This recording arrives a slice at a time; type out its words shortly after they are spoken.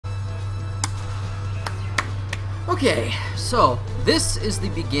Okay, so this is the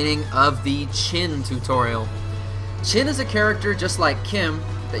beginning of the Chin tutorial. Chin is a character just like Kim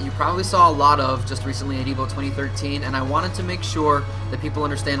that you probably saw a lot of just recently at EVO 2013, and I wanted to make sure that people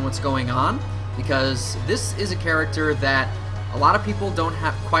understand what's going on, because this is a character that a lot of people don't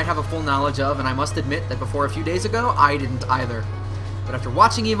quite have a full knowledge of, and I must admit that before a few days ago, I didn't either. But after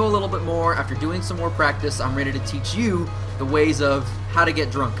watching EVO a little bit more, after doing some more practice, I'm ready to teach you the ways of how to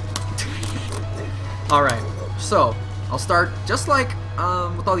get drunk. Alright, so I'll start just like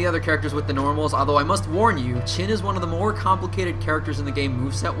with all the other characters with the normals, although I must warn you, Chin is one of the more complicated characters in the game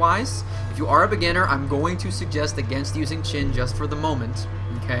moveset-wise. If you are a beginner, I'm going to suggest against using Chin just for the moment,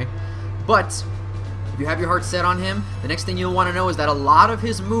 okay? But if you have your heart set on him, the next thing you'll want to know is that a lot of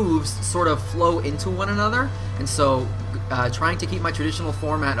his moves sort of flow into one another, and so trying to keep my traditional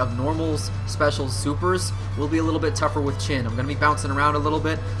format of normals, specials, supers will be a little bit tougher with Chin. I'm going to be bouncing around a little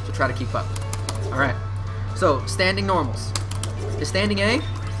bit, so try to keep up. Alright, so standing normals. His standing A,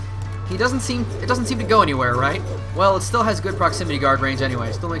 it doesn't seem to go anywhere, right? Well, it still has good proximity guard range anyway.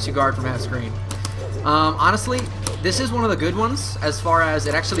 It still makes you guard from half screen. Honestly, this is one of the good ones as far as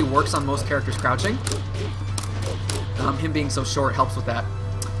it actually works on most characters crouching. Him being so short helps with that.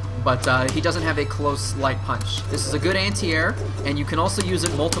 But he doesn't have a close light punch. This is a good anti-air, and you can also use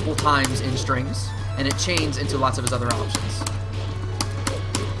it multiple times in strings, and it chains into lots of his other options.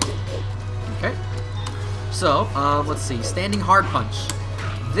 Okay. So, let's see. Standing hard punch.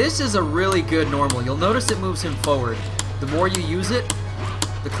 This is a really good normal. You'll notice it moves him forward. The more you use it,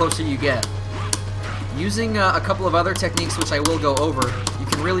 the closer you get. Using a couple of other techniques, which I will go over, you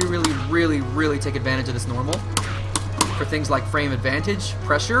can really take advantage of this normal for things like frame advantage,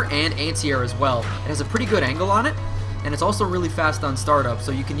 pressure, and anti-air as well. It has a pretty good angle on it, and it's also really fast on startup,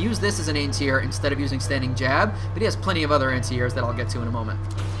 so you can use this as an anti-air instead of using standing jab, but he has plenty of other anti-airs that I'll get to in a moment.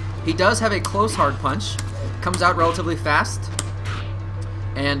 He does have a close hard punch, comes out relatively fast,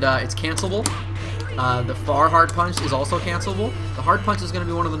 and it's cancelable. The far hard punch is also cancelable. The hard punch is going to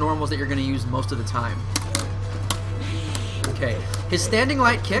be one of the normals that you're going to use most of the time. Okay, his standing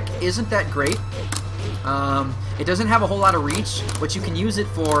light kick isn't that great. It doesn't have a whole lot of reach. What you can use it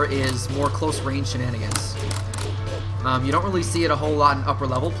for is more close range shenanigans. You don't really see it a whole lot in upper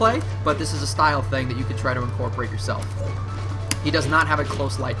level play, but this is a style thing that you could try to incorporate yourself. He does not have a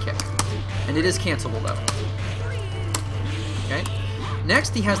close light kick, and it is cancelable though. Okay.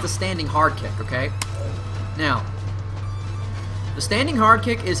 Next, he has the standing hard kick, okay? Now, the standing hard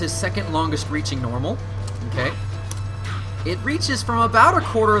kick is his second longest reaching normal, okay? It reaches from about a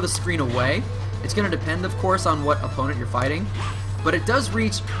quarter of the screen away. It's going to depend, of course, on what opponent you're fighting, but it does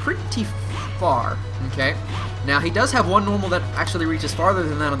reach pretty far, okay? Now, he does have one normal that actually reaches farther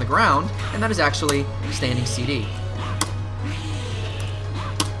than that on the ground, and that is actually standing CD.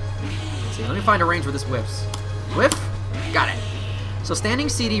 Let's see, let me find a range where this whiffs. Whiff? Got it. So standing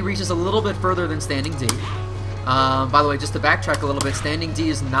CD reaches a little bit further than standing D. By the way, just to backtrack a little bit, standing D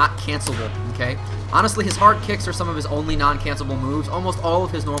is not cancelable, okay? Honestly, his hard kicks are some of his only non-cancelable moves. Almost all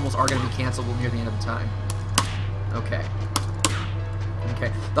of his normals are going to be cancelable near the end of the time. Okay.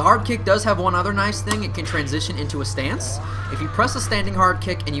 Okay. The hard kick does have one other nice thing. It can transition into a stance. If you press a standing hard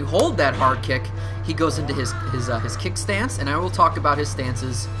kick and you hold that hard kick, he goes into his kick stance, and I will talk about his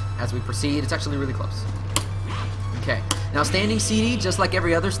stances as we proceed. It's actually really close. Okay. Now, standing CD, just like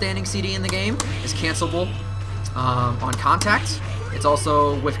every other standing CD in the game, is cancelable on contact. It's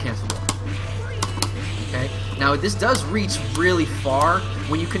also whiff cancelable. Okay. Now, this does reach really far.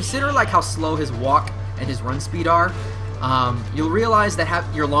 When you consider like how slow his walk and his run speed are, you'll realize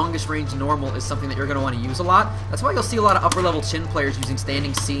that your longest range normal is something that you're going to want to use a lot. That's why you'll see a lot of upper level Chin players using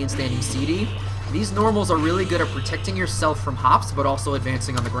standing C and standing CD. These normals are really good at protecting yourself from hops, but also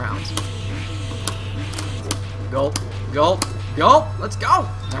advancing on the ground. Gulp, gulp, gulp. Let's go. All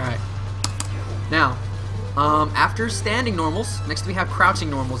right. Now, after standing normals, next we have crouching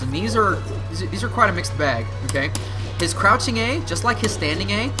normals, and these are quite a mixed bag. Okay, his crouching A, just like his standing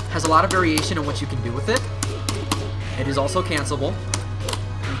A, has a lot of variation in what you can do with it. It is also cancelable.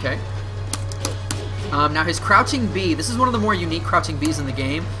 Okay. Now his crouching B, this is one of the more unique crouching Bs in the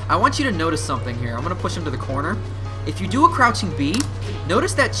game. I want you to notice something here. I'm going to push him to the corner. If you do a crouching B,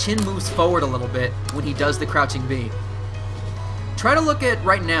 notice that Chin moves forward a little bit when he does the crouching B. Try to look at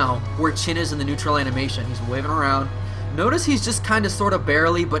right now where Chin is in the neutral animation. He's waving around. Notice he's just kind of sort of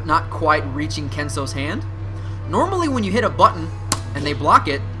barely but not quite reaching Kenso's hand. Normally when you hit a button and they block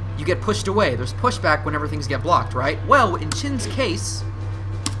it, you get pushed away. There's pushback whenever things get blocked, right? Well, in Chin's case,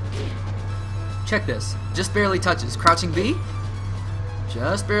 check this. Just barely touches. Crouching B.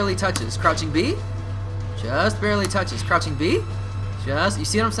 Just barely touches. Crouching B. Just barely touches. Crouching B. You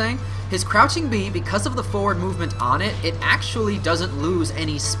see what I'm saying? His crouching B, because of the forward movement on it, it actually doesn't lose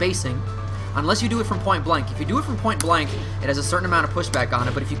any spacing unless you do it from point blank. If you do it from point blank, it has a certain amount of pushback on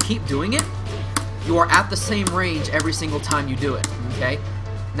it, but if you keep doing it, you are at the same range every single time you do it, okay?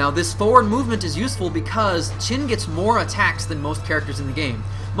 Now, this forward movement is useful because Chin gets more attacks than most characters in the game.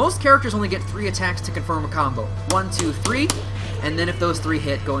 Most characters only get 3 attacks to confirm a combo. 1, 2, 3, and then if those 3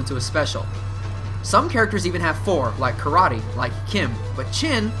 hit, go into a special. Some characters even have 4, like Karate, like Kim, but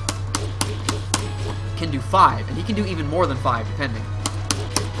Chin can do 5, and he can do even more than 5, depending.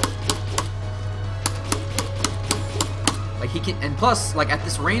 Like, he can, and plus, like, at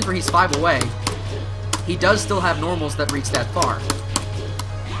this range where he's 5 away, he does still have normals that reach that far.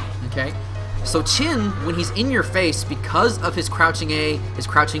 Okay? So Chin, when he's in your face, because of his crouching A, his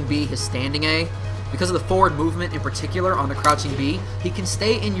crouching B, his standing A, because of the forward movement in particular on the crouching B, he can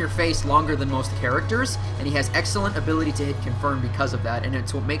stay in your face longer than most characters, and he has excellent ability to hit confirm because of that, and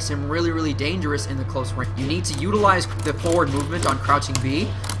it's what makes him really, really dangerous in the close range. You need to utilize the forward movement on crouching B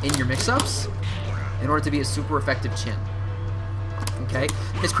in your mix-ups in order to be a super effective Chin. Okay?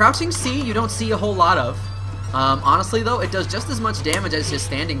 His crouching C, you don't see a whole lot of. Honestly, though, it does just as much damage as his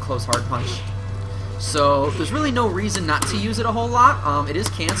standing close hard punch. So there's really no reason not to use it a whole lot. It is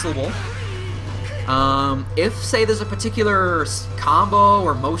cancelable. If, say, there's a particular combo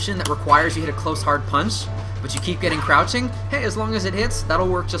or motion that requires you hit a close hard punch, but you keep getting crouching, hey, as long as it hits, that'll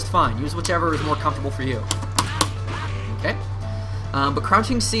work just fine. Use whichever is more comfortable for you. Okay? But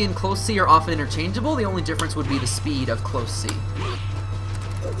crouching C and close C are often interchangeable. The only difference would be the speed of close C.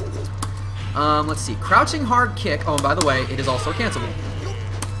 Let's see. Crouching hard kick. Oh, and by the way, it is also cancelable.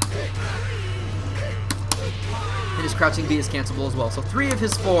 And his crouching B is cancelable as well. So 3 of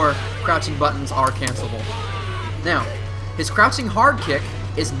his 4 crouching buttons are cancelable. Now, his crouching hard kick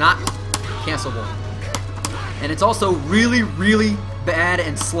is not cancelable. And it's also really, really bad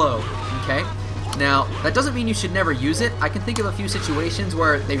and slow. Okay? Now, that doesn't mean you should never use it. I can think of a few situations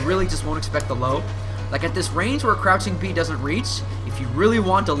where they really just won't expect the low. Like at this range where crouching B doesn't reach, if you really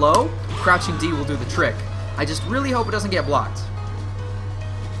want a low, crouching D will do the trick. I just really hope it doesn't get blocked.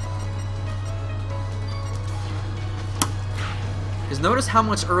 Because notice how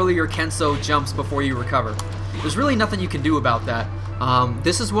much earlier Kenso jumps before you recover. There's really nothing you can do about that.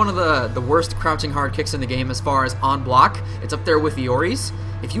 This is one of the worst crouching hard kicks in the game as far as on block. It's up there with Iori's.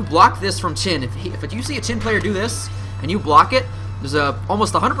 If you block this from Chin, if you see a Chin player do this and you block it, there's a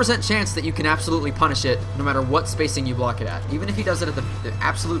almost 100% chance that you can absolutely punish it no matter what spacing you block it at. Even if he does it at the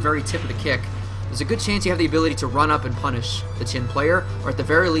absolute very tip of the kick, there's a good chance you have the ability to run up and punish the Chin player, or at the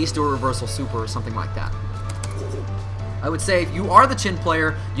very least do a reversal super or something like that. I would say if you are the Chin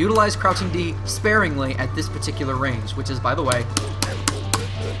player, utilize crouching D sparingly at this particular range, which is, by the way,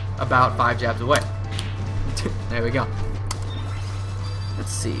 about 5 jabs away. There we go.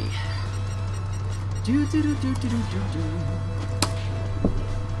 Let's see.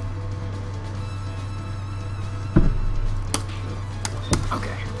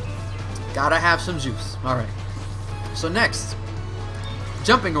 Okay. Gotta have some juice. Alright. So next,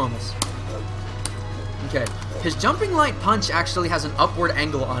 jumping normals. Okay. His jumping light punch actually has an upward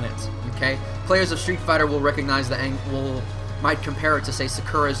angle on it. Okay. Players of Street Fighter will recognize the angle, might compare it to, say,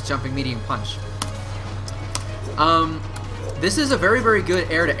 Sakura's jumping medium punch. This is a very, very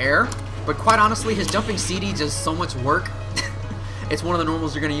good air-to-air, but quite honestly, his jumping CD does so much work. It's one of the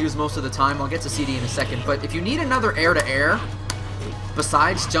normals you're going to use most of the time. I'll get to CD in a second, but if you need another air-to-air,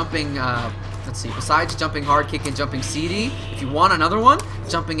 besides jumping, besides jumping hard kick and jumping CD, if you want another one,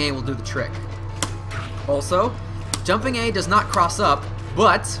 jumping A will do the trick. Also, jumping A does not cross up,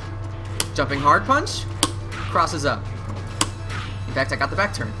 but jumping hard punch crosses up. In fact, I got the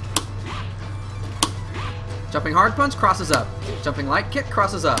back turn. Jumping hard punch crosses up. Jumping light kick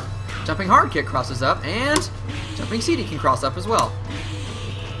crosses up. Jumping hard kick crosses up, and jumping CD can cross up as well.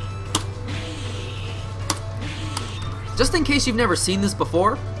 Just in case you've never seen this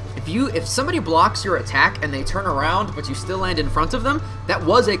before, if somebody blocks your attack and they turn around but you still land in front of them, that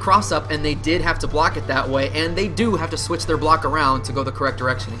was a cross up and they did have to block it that way, and they do have to switch their block around to go the correct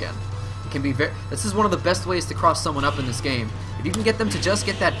direction again. It can be this is one of the best ways to cross someone up in this game. If you can get them to just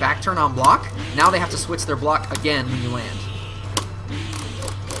get that back turn on block, now they have to switch their block again when you land.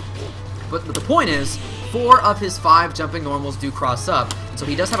 But the point is, 4 of his 5 jumping normals do cross up, so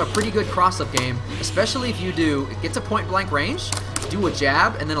he does have a pretty good cross-up game, especially if you do, it gets a point-blank range, do a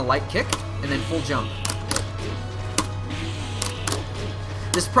jab, and then a light kick, and then full jump.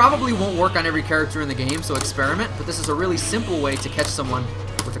 This probably won't work on every character in the game, so experiment, but this is a really simple way to catch someone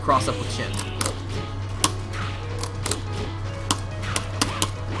with a cross-up with Chin.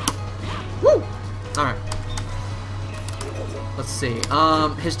 Woo! Alright. Let's see.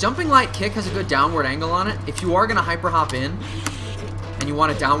 His jumping light kick has a good downward angle on it. If you are going to hyper hop in and you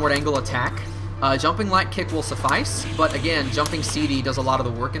want a downward angle attack, jumping light kick will suffice. But again, jumping CD does a lot of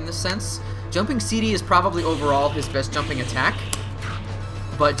the work in this sense. Jumping CD is probably overall his best jumping attack.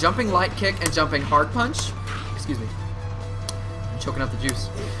 But jumping light kick and jumping hard punch, excuse me, I'm choking up the juice.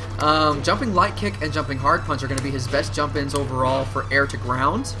 Jumping light kick and jumping hard punch are going to be his best jump-ins overall for air to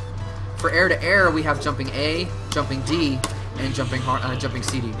ground. For air to air, we have jumping A, jumping D, and jumping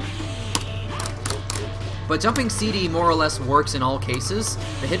CD. But jumping CD more or less works in all cases.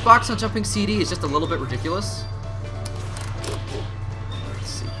 The hitbox on jumping CD is just a little bit ridiculous. Let's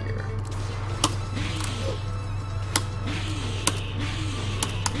see here.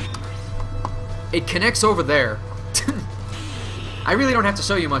 It connects over there. I really don't have to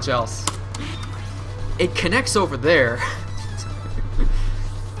show you much else. It connects over there.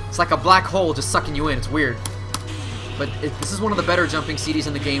 It's like a black hole just sucking you in. It's weird. But this is one of the better jumping CDs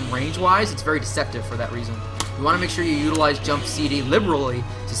in the game range-wise. It's very deceptive for that reason. You want to make sure you utilize jump CD liberally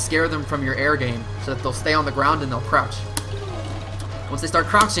to scare them from your air game so that they'll stay on the ground and they'll crouch. Once they start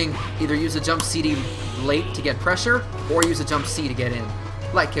crouching, either use a jump CD late to get pressure or use a jump C to get in.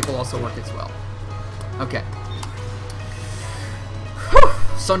 Light kick will also work as well. Okay. Whew.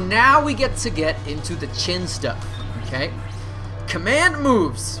 So now we get into the chin stuff. Okay. Command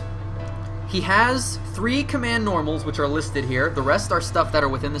moves. He has 3 command normals, which are listed here. The rest are stuff that are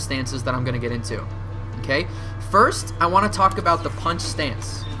within the stances that I'm going to get into. Okay? First, I want to talk about the punch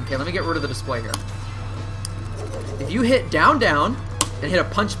stance. Okay, let me get rid of the display here. If you hit down, down, and hit a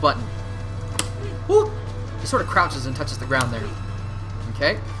punch button, whoop, he sort of crouches and touches the ground there.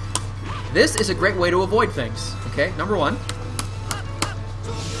 Okay? This is a great way to avoid things. Okay, number 1.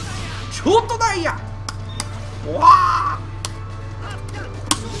 Wah!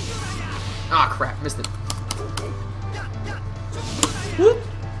 Ah, crap, missed it. Whoop.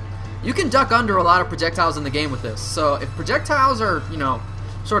 You can duck under a lot of projectiles in the game with this. So if projectiles are, you know,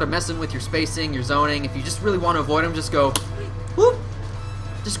 sort of messing with your spacing, your zoning, if you just really want to avoid them, just go whoop.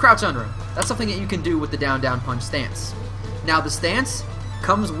 Just crouch under them. That's something that you can do with the down, down punch stance. Now the stance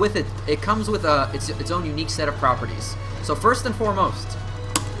comes with it. It comes with its own unique set of properties. So first and foremost,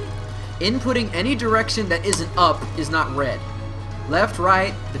 inputting any direction that isn't up is not red. Left,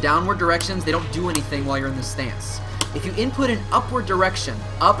 right, the downward directions, they don't do anything while you're in this stance. If you input an upward direction,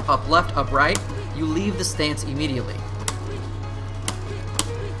 up, up, left, up, right, you leave the stance immediately.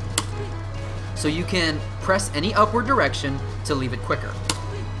 So you can press any upward direction to leave it quicker.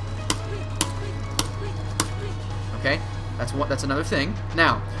 Okay, that's another thing.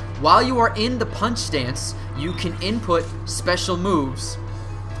 Now, while you are in the punch stance, you can input special moves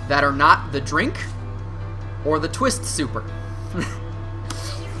that are not the drink or the twist super.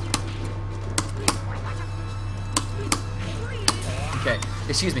 Okay,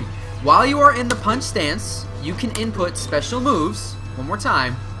 excuse me. While you are in the punch stance, you can input special moves, one more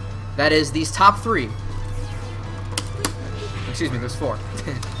time, that is these top 3. Excuse me, there's 4.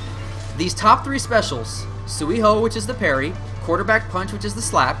 These top 3 specials, Suiho, which is the parry, quarterback punch, which is the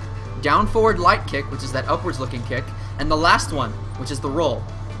slap, down forward light kick, which is that upwards looking kick, and the last one, which is the roll.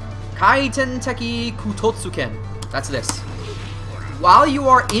 Kaiten Teki Kutotsuken. That's this. While you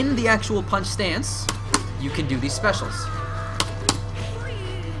are in the actual punch stance, you can do these specials.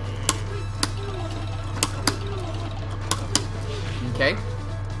 Okay?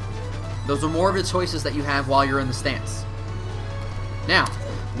 Those are more of the choices that you have while you're in the stance. Now,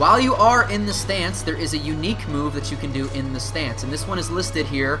 while you are in the stance, there is a unique move that you can do in the stance, and this one is listed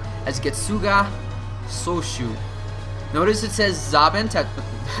here as Getsuga Soshu. Notice it says Zaben Tet.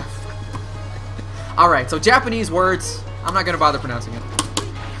 Alright, so Japanese words, I'm not going to bother pronouncing it.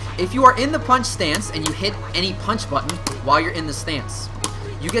 If you are in the punch stance and you hit any punch button while you're in the stance,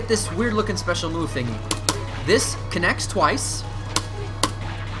 you get this weird looking special move thingy. This connects twice,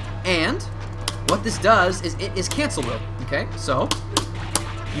 and what this does is it is cancelable. Okay, so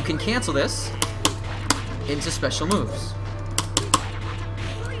you can cancel this into special moves.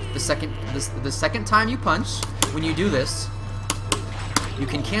 The second time you punch, when you do this, you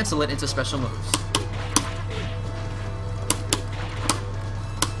can cancel it into special moves.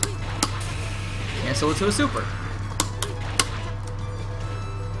 Cancel it to a super.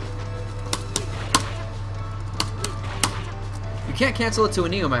 You can't cancel it to a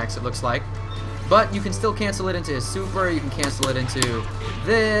Neomax, it looks like. But you can still cancel it into his super, you can cancel it into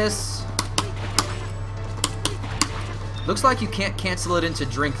this. Looks like you can't cancel it into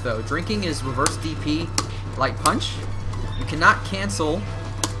drink though. Drinking is reverse DP light punch. You cannot cancel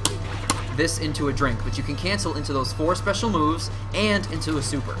this into a drink, but you can cancel into those 4 special moves and into a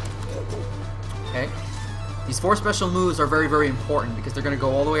super. Okay? These 4 special moves are very, very important because they're going to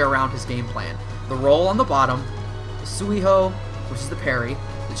go all the way around his game plan. The roll on the bottom, the Suiho, which is the parry,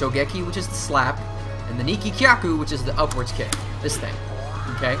 the Chogeki, which is the slap, and the Niki Kyaku, which is the upwards kick. This thing.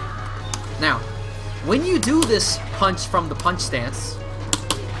 Okay? Now, when you do this punch from the punch stance,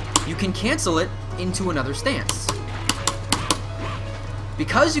 you can cancel it into another stance.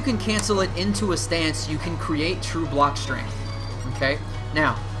 Because you can cancel it into a stance, you can create true block strength. Okay?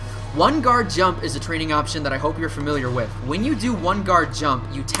 Now, one guard jump is a training option that I hope you're familiar with. When you do one guard jump,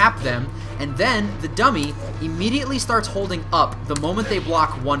 you tap them, and then the dummy immediately starts holding up the moment they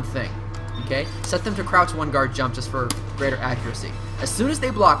block one thing. Okay? Set them to crouch one guard jump just for greater accuracy. As soon as they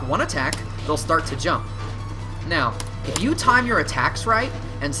block one attack, they'll start to jump. Now, if you time your attacks right,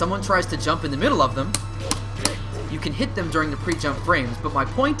 and someone tries to jump in the middle of them, you can hit them during the pre-jump frames, but my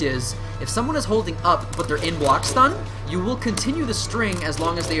point is, if someone is holding up but they're in block stun, you will continue the string as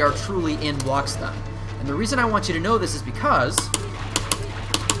long as they are truly in block stun. And the reason I want you to know this is because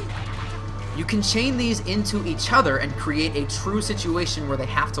you can chain these into each other and create a true situation where they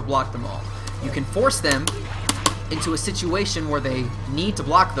have to block them all. You can force them into a situation where they need to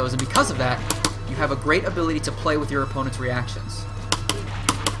block those, and because of that, you have a great ability to play with your opponent's reactions.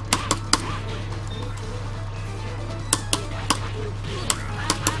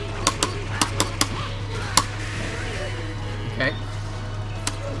 Okay.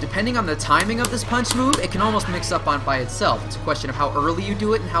 Depending on the timing of this punch move, it can almost mix up by itself. It's a question of how early you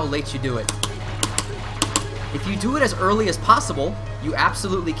do it and how late you do it. If you do it as early as possible, you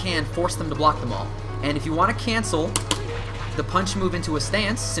absolutely can force them to block them all. And if you want to cancel the punch move into a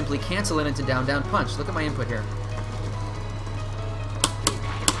stance, simply cancel it into down, down, punch. Look at my input here.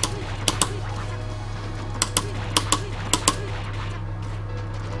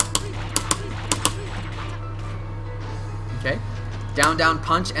 Okay. Down, down,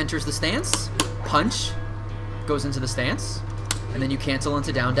 punch enters the stance. Punch goes into the stance. And then you cancel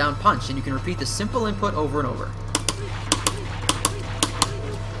into down, down, punch. And you can repeat this simple input over and over.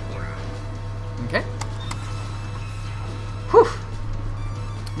 Okay. Whew.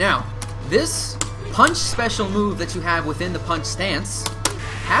 Now, this punch special move that you have within the punch stance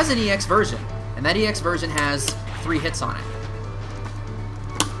has an EX version. And that EX version has 3 hits on it.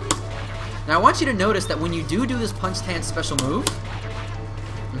 Now I want you to notice that when you do this punch stance special move,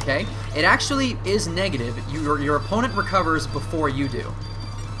 okay, it actually is negative. Your opponent recovers before you do.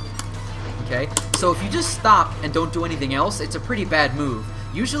 Okay, so if you just stop and don't do anything else, it's a pretty bad move.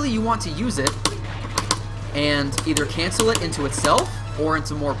 Usually you want to use it and either cancel it into itself or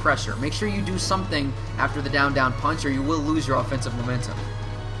into more pressure. Make sure you do something after the down, down punch or you will lose your offensive momentum.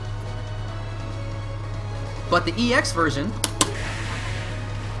 But the EX version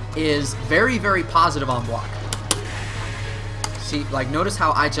is very, very positive on block. See, like, notice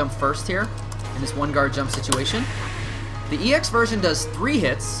how I jump first here in this one guard jump situation. The EX version does 3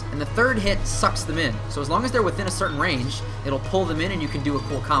 hits, and the 3rd hit sucks them in. So as long as they're within a certain range, it'll pull them in and you can do a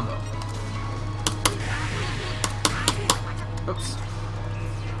cool combo. Oops.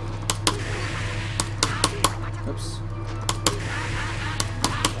 Oops.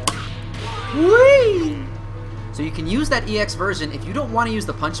 Whee! So you can use that EX version. If you don't want to use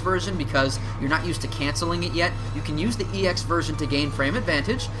the punch version because you're not used to canceling it yet, you can use the EX version to gain frame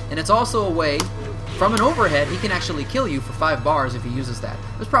advantage, and it's also a way, from an overhead, he can actually kill you for 5 bars if he uses that.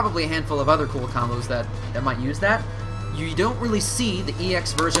 There's probably a handful of other cool combos that might use that. You don't really see the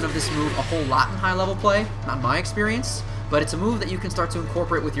EX version of this move a whole lot in high-level play, not in my experience, but it's a move that you can start to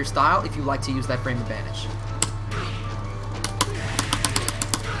incorporate with your style if you like to use that frame advantage.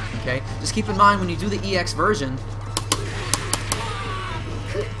 Okay, just keep in mind when you do the EX version.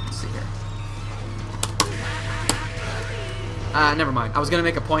 Let's see here. Never mind. I was gonna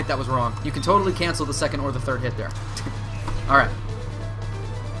make a point that was wrong. You can totally cancel the 2nd or the 3rd hit there. All right.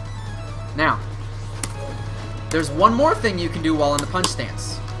 Now, there's one more thing you can do while in the punch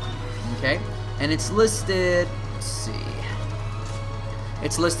stance. Okay, and it's listed. Let's see.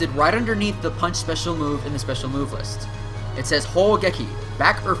 It's listed right underneath the punch special move in the special move list. It says Hogeki,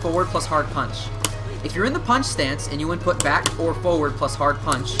 back or forward plus hard punch. If you're in the punch stance and you input back or forward plus hard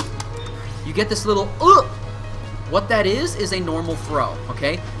punch, you get this little ugh. What that is a normal throw,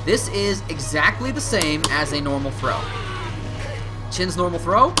 okay? This is exactly the same as a normal throw. Chin's normal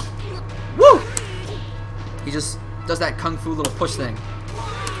throw, woo! He just does that kung fu little push thing.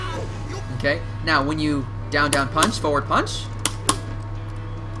 Okay, now when you down, down punch, forward punch,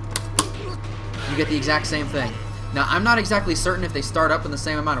 you get the exact same thing. Now, I'm not exactly certain if they start up in the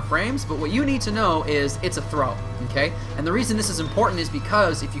same amount of frames, but what you need to know is it's a throw, okay? And the reason this is important is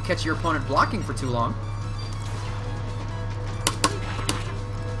because if you catch your opponent blocking for too long,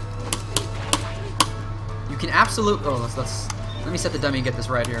 you can absolutely... Oh, let me set the dummy and get this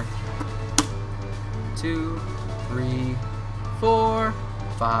right here. 2, 3, 4,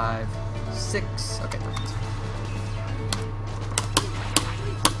 5, 6. Okay, perfect.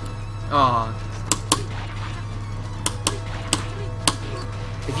 Aw.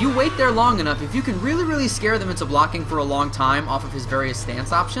 If you wait there long enough, if you can really, really scare them into blocking for a long time off of his various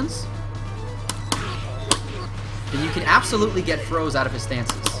stance options, then you can absolutely get throws out of his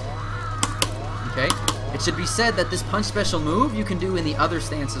stances. Okay? It should be said that this punch special move you can do in the other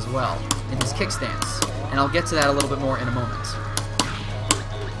stance as well, in his kick stance. And I'll get to that a little bit more in a moment.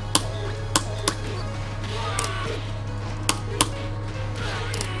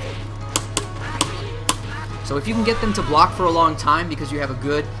 So if you can get them to block for a long time because you have a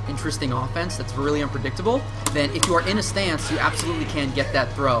good, interesting offense that's really unpredictable, then if you are in a stance, you absolutely can get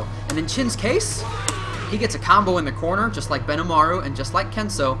that throw. And in Chin's case, he gets a combo in the corner, just like Benimaru and just like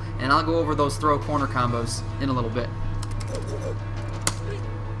Kenso, and I'll go over those throw corner combos in a little bit.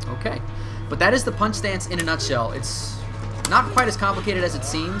 Okay, but that is the punch stance in a nutshell. It's not quite as complicated as it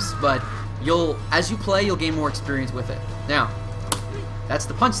seems, but as you play, you'll gain more experience with it. Now, that's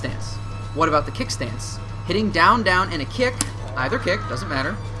the punch stance. What about the kick stance? Hitting down, down, and a kick, either kick, doesn't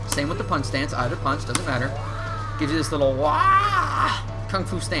matter. Same with the punch stance, either punch, doesn't matter. Gives you this little wah kung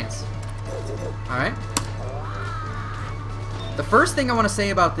fu stance. Alright? The first thing I want to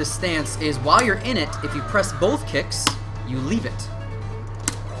say about this stance is while you're in it, if you press both kicks, you leave it.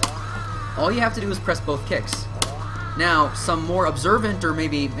 All you have to do is press both kicks. Now, some more observant, or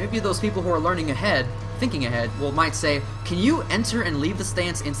maybe those people who are learning ahead, thinking ahead, might say, can you enter and leave the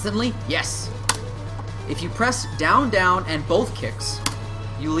stance instantly? Yes. If you press down, down, and both kicks,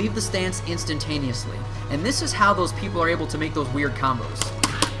 you leave the stance instantaneously. And this is how those people are able to make those weird combos.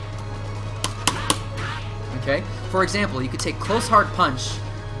 Okay? For example, you could take close hard punch,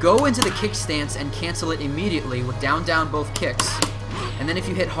 go into the kick stance and cancel it immediately with down, down, both kicks. And then if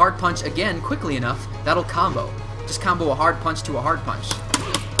you hit hard punch again quickly enough, that'll combo. Just combo a hard punch to a hard punch.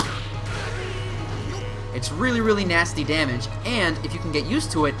 It's really, really nasty damage, and if you can get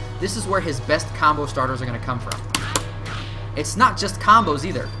used to it, this is where his best combo starters are going to come from. It's not just combos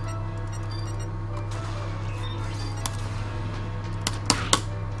either.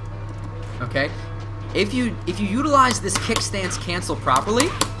 Okay? If you utilize this kick stance cancel properly,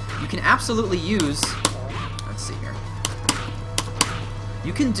 you can absolutely use... Let's see here.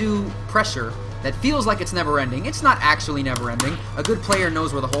 You can do pressure that feels like it's never-ending. It's not actually never-ending. A good player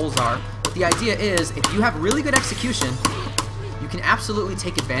knows where the holes are. But the idea is, if you have really good execution, you can absolutely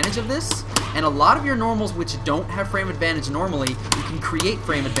take advantage of this. And a lot of your normals which don't have frame advantage normally, you can create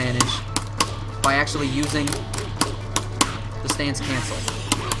frame advantage by actually using the stance cancel.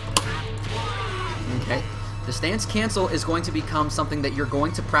 Okay? The stance cancel is going to become something that you're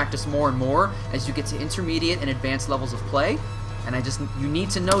going to practice more and more as you get to intermediate and advanced levels of play. And you need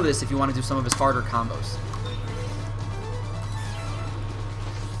to know this if you want to do some of his harder combos.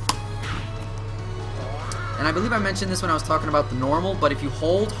 And I believe I mentioned this when I was talking about the normal, but if you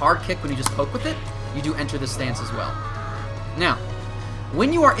hold hard kick when you just poke with it, you do enter this stance as well. Now,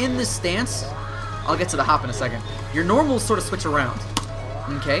 when you are in this stance, I'll get to the hop in a second, your normals sort of switch around.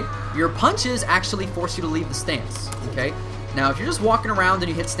 Okay? Your punches actually force you to leave the stance. Okay? Now, if you're just walking around and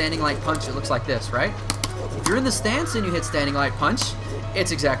you hit standing light punch, it looks like this, right? If you're in the stance and you hit standing light punch,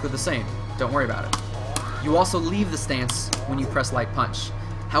 it's exactly the same. Don't worry about it. You also leave the stance when you press light punch.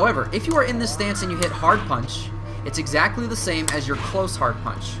 However, if you are in this stance and you hit hard punch, it's exactly the same as your close hard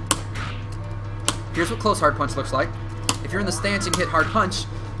punch. Here's what close hard punch looks like. If you're in the stance and you hit hard punch,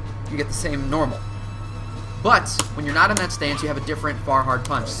 you get the same normal. But when you're not in that stance, you have a different far hard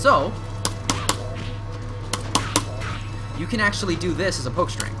punch. So, you can actually do this as a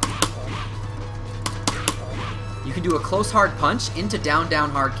poke string. You can do a close hard punch into down, down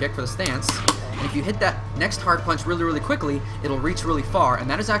hard kick for the stance. And if you hit that next hard punch really, really quickly, it'll reach really far. And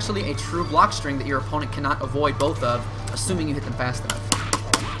that is actually a true block string that your opponent cannot avoid both of, assuming you hit them fast enough.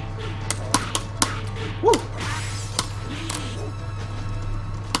 Woo!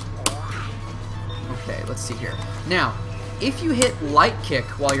 Okay, let's see here. Now, if you hit light kick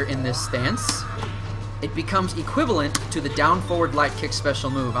while you're in this stance, it becomes equivalent to the down forward light kick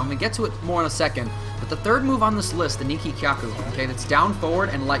special move. I'm going to get to it more in a second. But the third move on this list, the Niki Kyaku, okay, that's down forward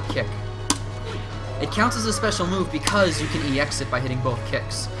and light kick. It counts as a special move because you can EX it by hitting both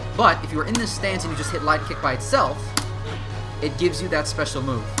kicks. But if you're in this stance and you just hit light kick by itself, it gives you that special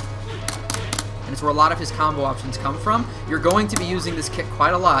move. And it's where a lot of his combo options come from. You're going to be using this kick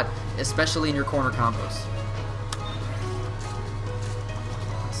quite a lot, especially in your corner combos.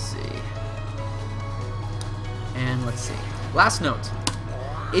 Let's see. And let's see. Last note.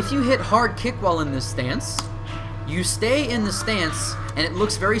 If you hit hard kick while in this stance, You stay in the stance, and it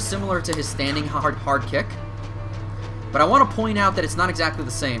looks very similar to his standing hard kick. But I want to point out that it's not exactly the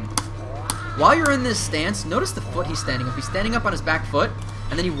same. While you're in this stance, notice the foot he's standing up. He's standing up on his back foot,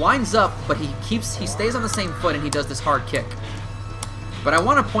 and then he winds up, but he stays on the same foot, and he does this hard kick. But I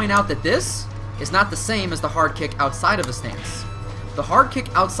want to point out that this is not the same as the hard kick outside of the stance. The hard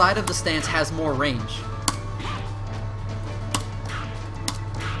kick outside of the stance has more range.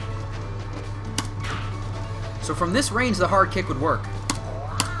 So from this range, the hard kick would work.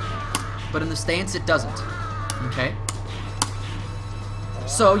 But in the stance, it doesn't. Okay?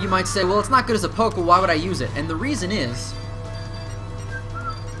 So you might say, well, it's not good as a poke, well, why would I use it? And the reason is...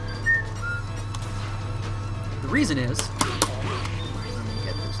 let me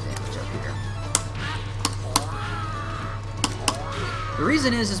get this damage up here. The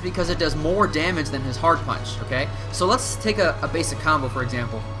reason is because it does more damage than his hard punch, okay? So let's take a basic combo, for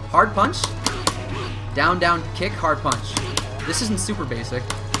example. Hard punch, down, down, kick, hard punch. This isn't super basic,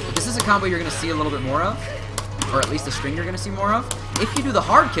 but this is a combo you're going to see a little bit more of, or at least a string you're going to see more of. If you do the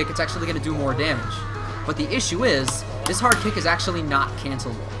hard kick, it's actually going to do more damage. But the issue is, this hard kick is actually not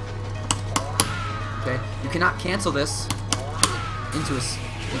cancelable. Okay? You cannot cancel this into a...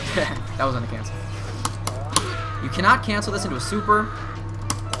 that was uncancel. You cannot cancel this into a super.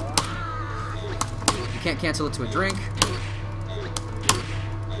 You can't cancel it to a drink.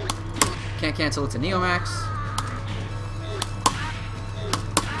 Can't cancel it to Neomax.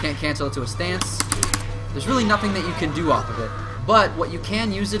 Can't cancel it to a stance. There's really nothing that you can do off of it. But what you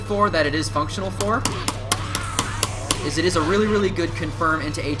can use it for, that it is functional for, is it is a really, really good confirm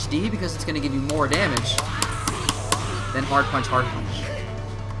into HD because it's going to give you more damage than hard punch, hard punch.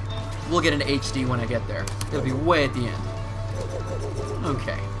 We'll get into HD when I get there. It'll be way at the end.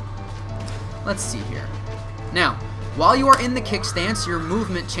 Okay. Let's see here. Now, while you are in the kick stance, your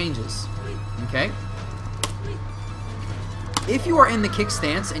movement changes. Okay? If you are in the kick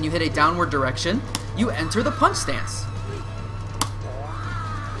stance and you hit a downward direction, you enter the punch stance.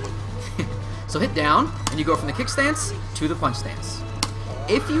 So hit down, and you go from the kick stance to the punch stance.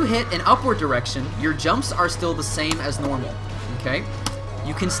 If you hit an upward direction, your jumps are still the same as normal. Okay?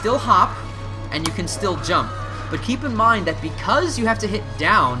 You can still hop, and you can still jump. But keep in mind that because you have to hit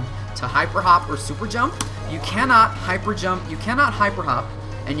down to hyper hop or super jump, you cannot hyper jump, you cannot hyper hop,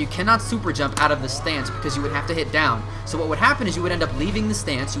 and you cannot super jump out of the stance because you would have to hit down. So what would happen is you would end up leaving the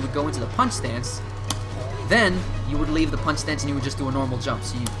stance, you would go into the punch stance, then you would leave the punch stance and you would just do a normal jump.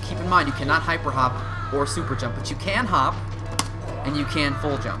 So you keep in mind you cannot hyper hop or super jump, but you can hop and you can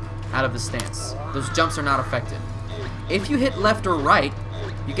full jump out of the stance. Those jumps are not affected. If you hit left or right,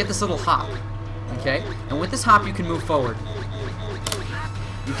 you get this little hop. Okay? And with this hop you can move forward.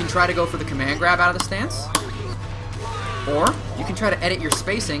 You can try to go for the command grab out of the stance, or you can try to edit your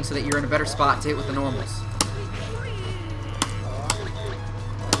spacing so that you're in a better spot to hit with the normals.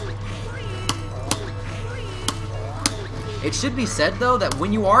 It should be said, though, that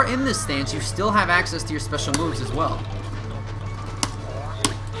when you are in this stance, you still have access to your special moves as well.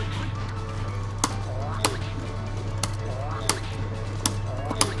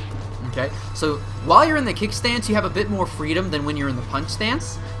 Okay, so while you're in the kick stance, you have a bit more freedom than when you're in the punch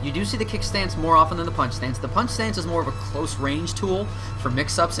stance. You do see the kick stance more often than the punch stance. The punch stance is more of a close range tool for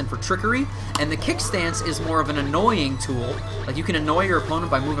mix-ups and for trickery, and the kick stance is more of an annoying tool. Like, you can annoy your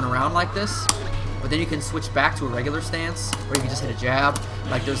opponent by moving around like this, but then you can switch back to a regular stance, or you can just hit a jab.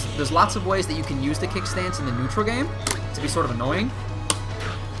 Like, there's lots of ways that you can use the kick stance in the neutral game to be sort of annoying.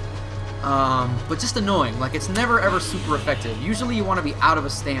 But just annoying. Like, it's never ever super effective. Usually you want to be out of a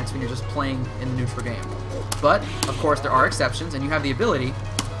stance when you're just playing in the neutral game. But, of course, there are exceptions, and you have the ability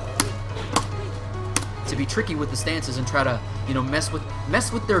to be tricky with the stances and try to, you know, mess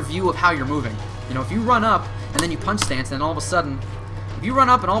with their view of how you're moving. You know, if you run up and then you punch stance, and then all of a sudden, if you run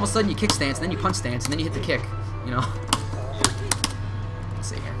up and all of a sudden you kick stance, and then you punch stance, and then you hit the kick, you know. Let's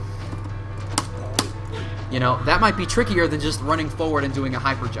see here. You know, that might be trickier than just running forward and doing a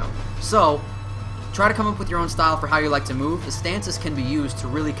hyper jump. So, try to come up with your own style for how you like to move. The stances can be used to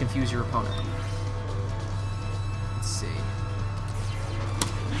really confuse your opponent. Let's see.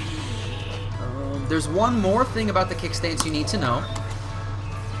 There's one more thing about the kick stance you need to know.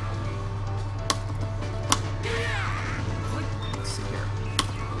 Let's see here.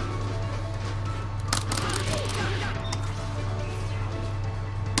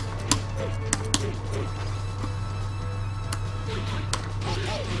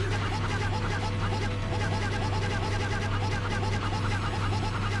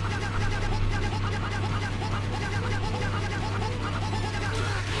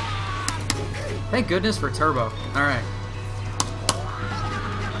 Thank goodness for turbo. Alright.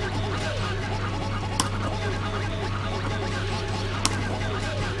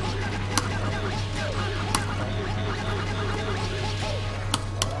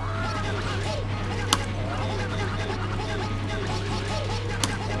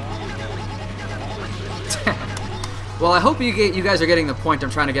 Well, I hope you guys are getting the point I'm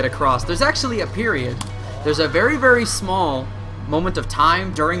trying to get across. There's actually a period. There's a very, very small moment of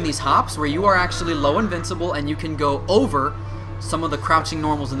time during these hops where you are actually low invincible and you can go over some of the crouching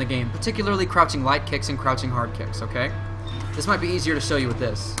normals in the game, particularly crouching light kicks and crouching hard kicks, okay? This might be easier to show you with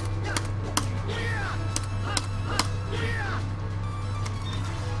this.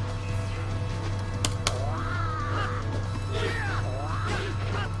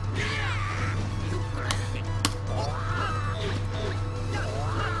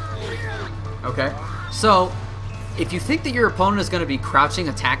 Okay, so if you think that your opponent is going to be crouching,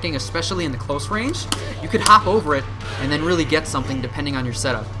 attacking, especially in the close range, you could hop over it and then really get something depending on your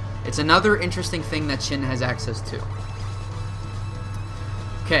setup. It's another interesting thing that Chin has access to.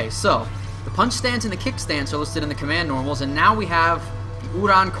 Okay, so the punch stance and the kick stance are listed in the command normals, and now we have the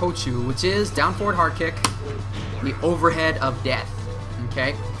Uran Kochu, which is down forward hard kick, the overhead of death.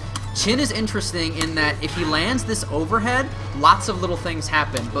 Okay, Chin is interesting in that if he lands this overhead, lots of little things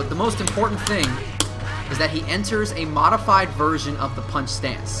happen, but the most important thing is that he enters a modified version of the punch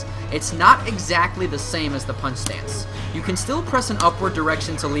stance. It's not exactly the same as the punch stance. You can still press an upward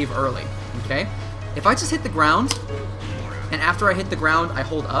direction to leave early, okay? If I just hit the ground, and after I hit the ground, I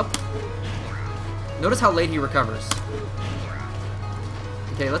hold up, notice how late he recovers.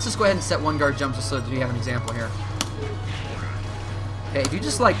 Okay, let's just go ahead and set one guard jump just so that we have an example here. Okay, if you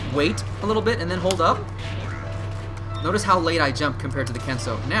just like wait a little bit and then hold up, notice how late I jump compared to the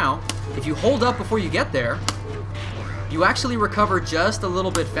Kenso. Now, if you hold up before you get there, you actually recover just a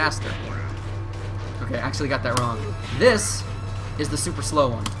little bit faster. Okay, I actually got that wrong. This is the super slow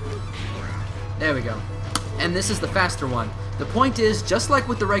one. There we go. And this is the faster one. The point is, just like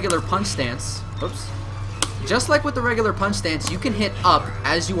with the regular punch stance, oops, just like with the regular punch stance, you can hit up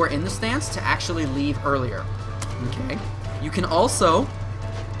as you are in the stance to actually leave earlier. Okay? You can also,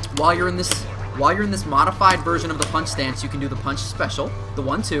 while you're in this modified version of the punch stance, you can do the punch special, the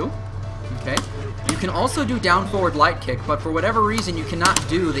 1-2. Okay? You can also do down forward light kick, but for whatever reason you cannot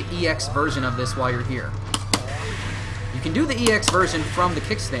do the EX version of this while you're here. You can do the EX version from the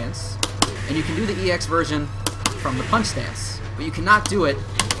kick stance, and you can do the EX version from the punch stance, but you cannot do it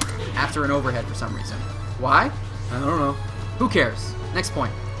after an overhead for some reason. Why? I don't know. Who cares? Next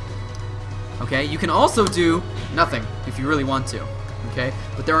point. Okay, you can also do nothing if you really want to. Okay,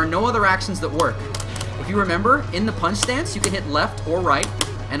 but there are no other actions that work. If you remember, in the punch stance, you can hit left or right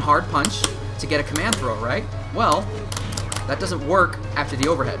and hard punch to get a command throw, right? Well, that doesn't work after the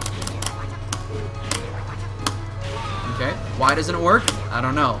overhead. Okay, why doesn't it work? I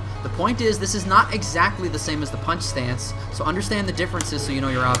don't know. The point is, this is not exactly the same as the punch stance, so understand the differences so you know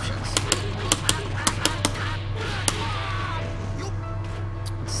your options.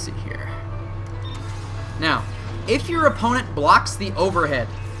 Let's see here. Now, if your opponent blocks the overhead,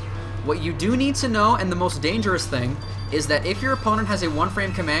 what you do need to know, and the most dangerous thing, is that if your opponent has a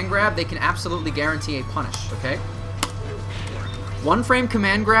one-frame command grab, they can absolutely guarantee a punish, okay? One-frame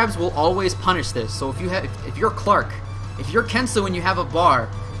command grabs will always punish this, so if you're Clark, if you're Kenso and you have a bar,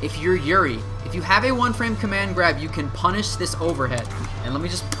 if you're Yuri, if you have a one-frame command grab, you can punish this overhead. And let me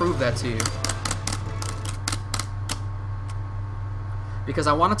just prove that to you. Because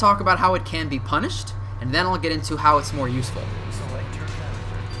I want to talk about how it can be punished, and then I'll get into how it's more useful.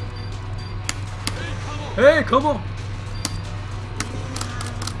 Hey, come on!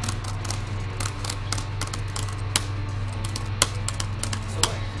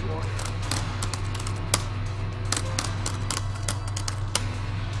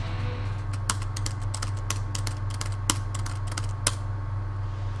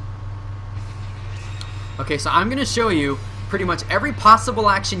 Okay, so I'm going to show you pretty much every possible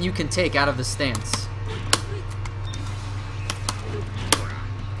action you can take out of the stance.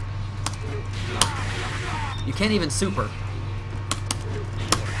 You can't even super.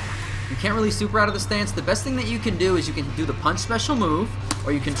 You can't really super out of the stance. The best thing that you can do is you can do the punch special move,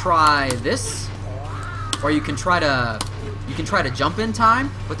 or you can try this, or you can try to jump in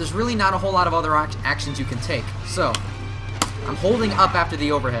time, but there's really not a whole lot of other actions you can take. So, I'm holding up after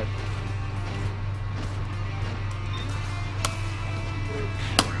the overhead.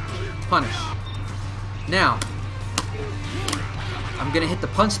 Punish. Now, I'm going to hit the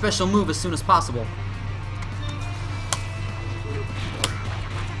punch special move as soon as possible.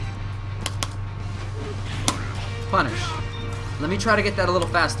 Punish. Let me try to get that a little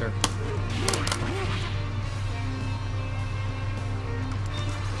faster.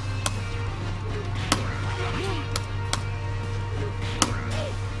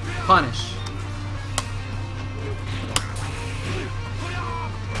 Punish.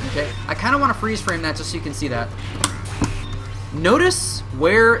 Okay, I kind of want to freeze frame that just so you can see that. Notice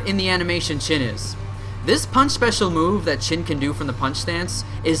where in the animation Chin is. This punch special move that Chin can do from the punch stance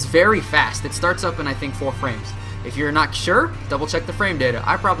is very fast. It starts up in, I think, 4 frames. If you're not sure, double check the frame data.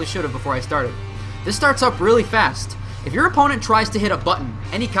 I probably should have before I started. This starts up really fast. If your opponent tries to hit a button,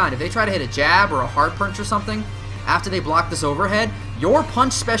 any kind, if they try to hit a jab or a hard punch or something, after they block this overhead, your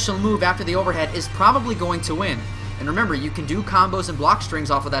punch special move after the overhead is probably going to win. And remember, you can do combos and block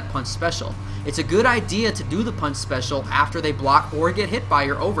strings off of that punch special. It's a good idea to do the punch special after they block or get hit by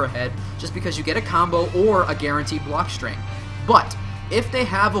your overhead, just because you get a combo or a guaranteed block string. But if they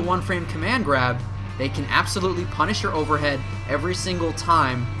have a 1-frame command grab, they can absolutely punish your overhead every single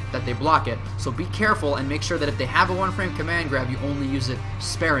time that they block it. So be careful and make sure that if they have a 1-frame command grab, you only use it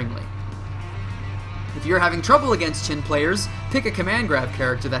sparingly. If you're having trouble against Chin players, pick a command grab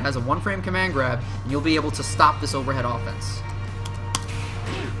character that has a 1-frame command grab, and you'll be able to stop this overhead offense.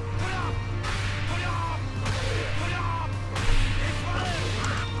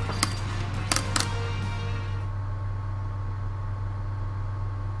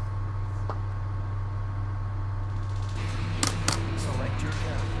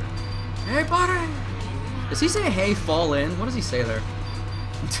 Hey, buddy! Does he say, hey, fall in? What does he say there?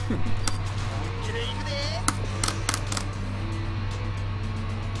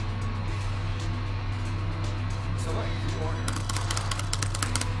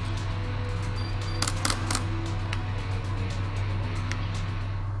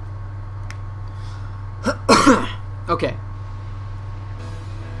 Okay.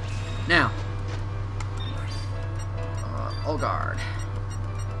 Now, all guard.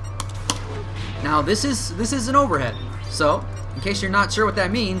 Now this is an overhead. So, in case you're not sure what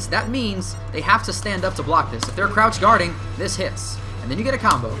that means they have to stand up to block this. If they're crouch guarding, this hits, and then you get a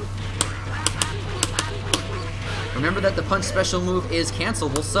combo. Remember that the punch special move is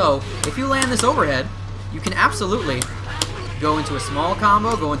cancelable, so if you land this overhead, you can absolutely go into a small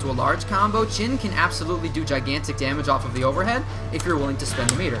combo, go into a large combo. Chin can absolutely do gigantic damage off of the overhead if you're willing to spend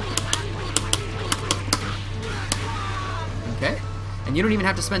the meter. Okay? And you don't even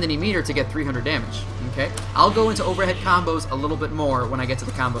have to spend any meter to get 300 damage. Okay? I'll go into overhead combos a little bit more when I get to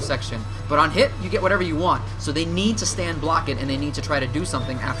the combo section. But on hit, you get whatever you want. So they need to stand block it, and they need to try to do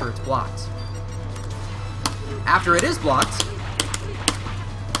something after it's blocked. After it is blocked,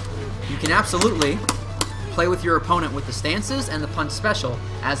 you can absolutely play with your opponent with the stances and the punch special,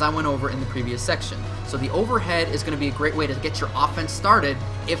 as I went over in the previous section. So the overhead is going to be a great way to get your offense started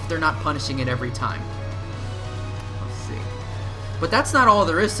if they're not punishing it every time. Let's see. But that's not all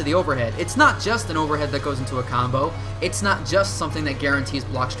there is to the overhead. It's not just an overhead that goes into a combo. It's not just something that guarantees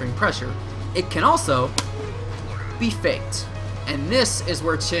block string pressure. It can also be faked. And this is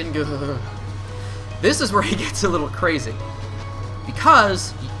where Chin goes. This is where he gets a little crazy.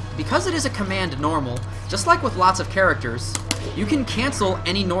 Because it is a command normal, just like with lots of characters, you can cancel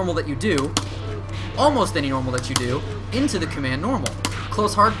any normal that you do, almost any normal that you do, into the command normal.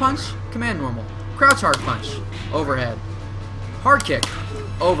 Close hard punch, command normal. Crouch hard punch, overhead. Hard kick,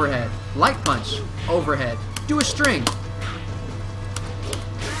 overhead. Light punch, overhead. Do a string.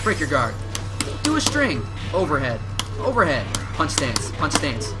 Break your guard. Do a string, overhead. Overhead. Punch stance,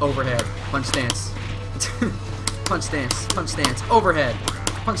 overhead. Punch stance. Punch stance, overhead.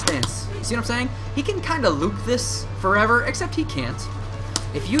 Punch stance. See what I'm saying? He can kind of loop this forever, except he can't.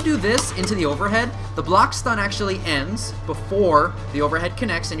 If you do this into the overhead, the block stun actually ends before the overhead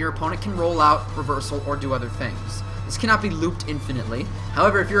connects and your opponent can roll out, reversal, or do other things. This cannot be looped infinitely.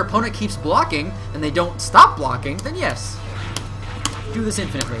 However, if your opponent keeps blocking and they don't stop blocking, then yes, do this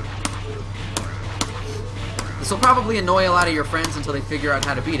infinitely. This will probably annoy a lot of your friends until they figure out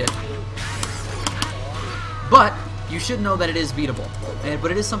how to beat it. But you should know that it is beatable.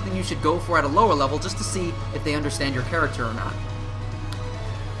 But it is something you should go for at a lower level just to see if they understand your character or not.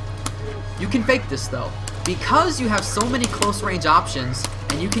 You can fake this though. Because you have so many close range options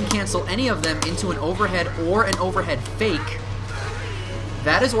and you can cancel any of them into an overhead or an overhead fake,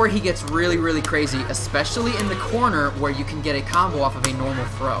 that is where he gets really, really crazy, especially in the corner where you can get a combo off of a normal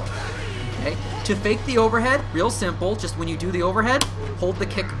throw. Okay? To fake the overhead, real simple, just when you do the overhead, hold the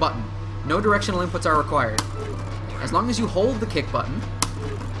kick button. No directional inputs are required. As long as you hold the kick button,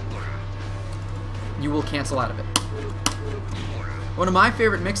 you will cancel out of it. One of my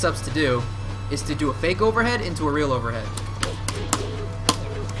favorite mix-ups to do is to do a fake overhead into a real overhead.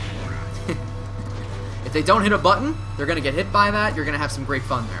 If they don't hit a button, they're going to get hit by that. You're going to have some great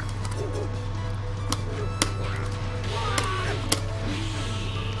fun there.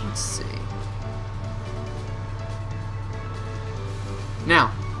 Let's see.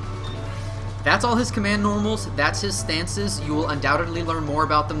 Now, that's all his command normals, that's his stances. You will undoubtedly learn more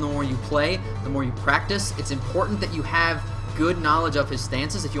about them the more you play, the more you practice. It's important that you have good knowledge of his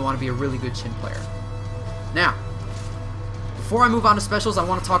stances if you want to be a really good Chin player. Now, before I move on to specials, I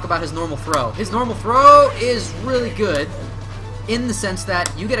want to talk about his normal throw. His normal throw is really good in the sense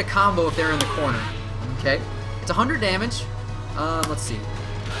that you get a combo if they're in the corner. Okay? It's 100 damage. Let's see.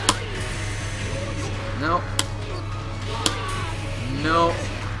 No. No.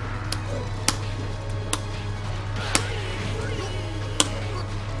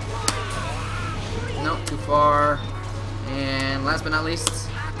 Nope, too far. And last but not least.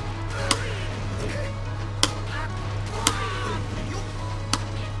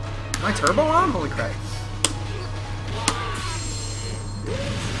 Am I turbo on? Holy crap.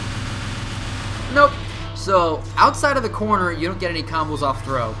 Nope. So, outside of the corner, you don't get any combos off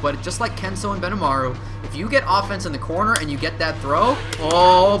throw. But just like Kenso and Benimaru, if you get offense in the corner and you get that throw,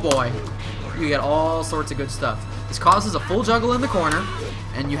 oh boy, you get all sorts of good stuff. This causes a full juggle in the corner,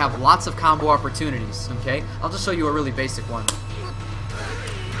 and you have lots of combo opportunities, okay? I'll just show you a really basic one.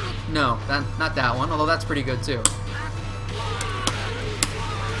 No, not that one, although that's pretty good too.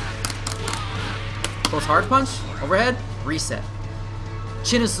 Close hard punch, overhead, reset.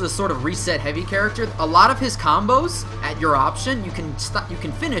 Chin is a sort of reset heavy character. A lot of his combos, at your option, you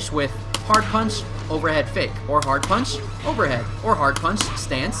can finish with hard punch, overhead fake, or hard punch, overhead, or hard punch,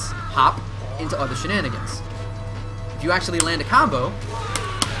 stance, hop, into other shenanigans. If you actually land a combo,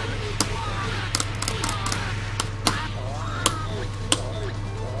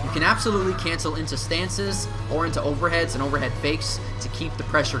 you can absolutely cancel into stances or into overheads and overhead fakes to keep the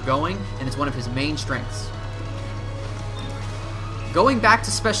pressure going, and it's one of his main strengths. Going back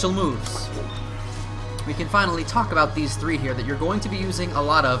to special moves, we can finally talk about these three here that you're going to be using a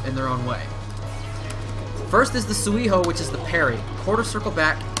lot of in their own way. First is the Suiho, which is the parry, quarter circle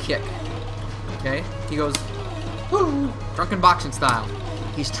back kick. Okay, he goes, woo, drunken boxing style.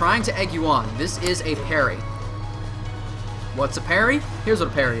 He's trying to egg you on. This is a parry. What's a parry? Here's what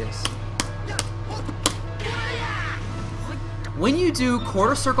a parry is. When you do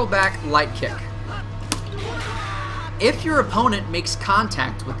quarter circle back light kick, if your opponent makes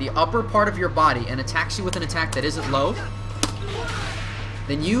contact with the upper part of your body and attacks you with an attack that isn't low,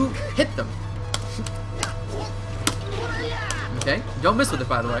 then you hit them. Okay? Don't miss with it,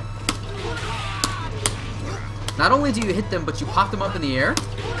 by the way. Not only do you hit them, but you pop them up in the air,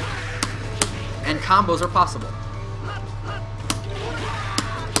 and combos are possible.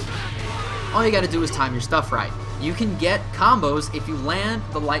 All you gotta do is time your stuff right. You can get combos if you land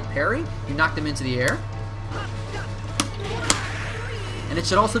the light parry, you knock them into the air. And it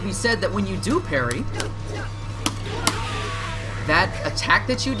should also be said that when you do parry, that attack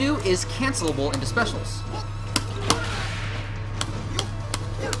that you do is cancelable into specials.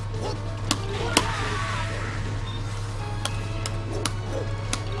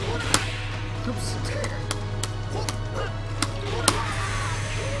 Oops.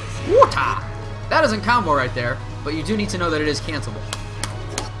 Woota! That isn't combo right there, but you do need to know that it is cancelable.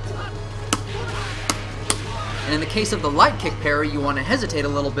 And in the case of the light kick parry, you want to hesitate a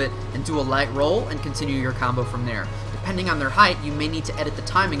little bit and do a light roll and continue your combo from there. Depending on their height, you may need to edit the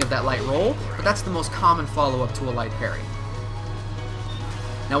timing of that light roll, but that's the most common follow-up to a light parry.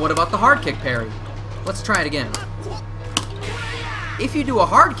 Now what about the hard kick parry? Let's try it again. If you do a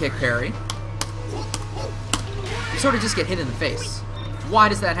hard kick parry, you sort of just get hit in the face. Why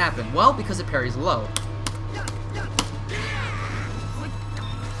does that happen? Well, because it parries low.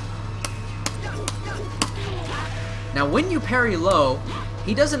 Now when you parry low,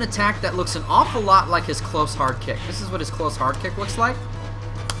 he does an attack that looks an awful lot like his close hard kick. This is what his close hard kick looks like.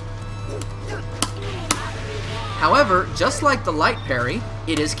 However, just like the light parry,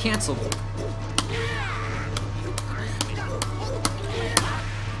 it is cancelable.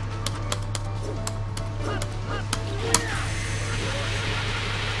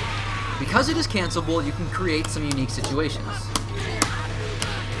 Because it is cancelable, you can create some unique situations.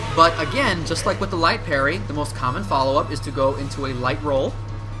 But again, just like with the light parry, the most common follow-up is to go into a light roll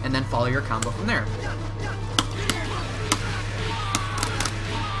and then follow your combo from there.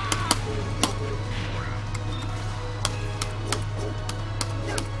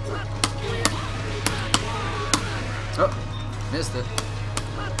 Oh, missed it.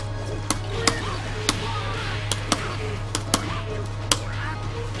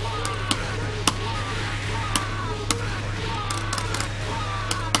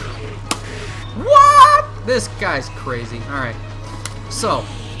 This guy's crazy. Alright. So,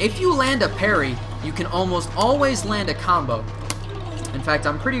 if you land a parry, you can almost always land a combo. In fact,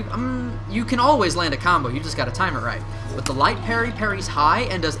 you can always land a combo, you just gotta time it right. But the light parry parries high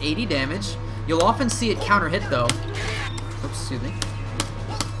and does 80 damage. You'll often see it counter hit though. Oops, excuse me.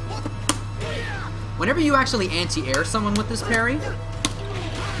 Whenever you actually anti-air someone with this parry,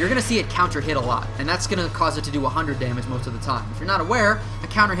 you're going to see it counter hit a lot, and that's going to cause it to do 100 damage most of the time. If you're not aware, a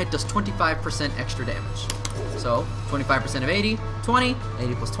counter hit does 25% extra damage. So 25% of 80, 20,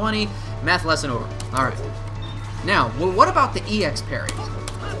 80 plus 20, math lesson over. Alright. Now, well, what about the EX parry?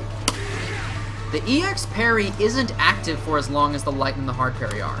 The EX parry isn't active for as long as the light and the hard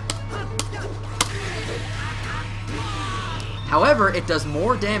parry are. However, it does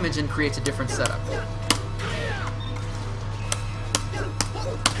more damage and creates a different setup.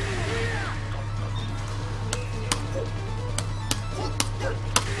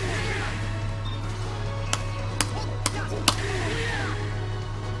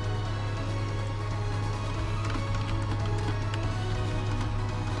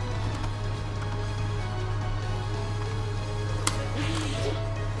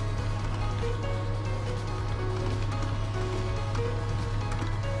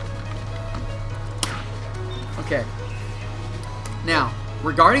 Okay. Now,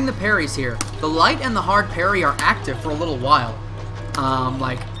 regarding the parries here, the light and the hard parry are active for a little while.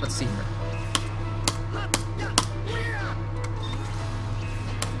 Like, let's see here.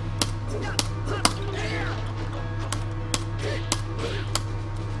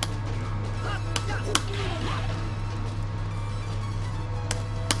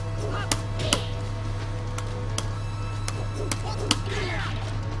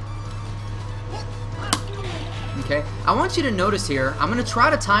 Okay, I want you to notice here, I'm going to try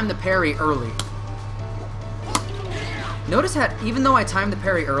to time the parry early. Notice that even though I timed the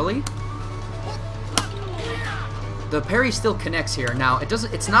parry early, the parry still connects here. Now,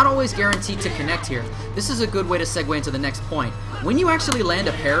 it's not always guaranteed to connect here. This is a good way to segue into the next point. When you actually land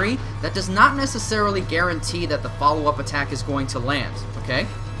a parry, that does not necessarily guarantee that the follow-up attack is going to land, okay?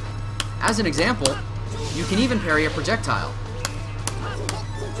 As an example, you can even parry a projectile.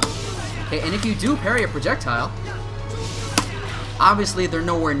 Okay, and if you do parry a projectile, obviously they're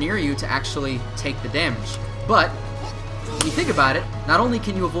nowhere near you to actually take the damage. But, when you think about it, not only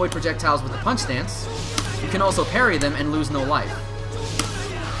can you avoid projectiles with the punch stance, you can also parry them and lose no life.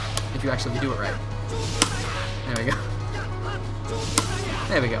 If you actually do it right. There we go.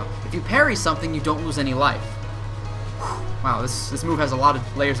 There we go. If you parry something, you don't lose any life. Wow, this move has a lot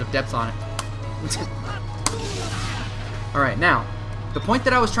of layers of depth on it. Alright, now, the point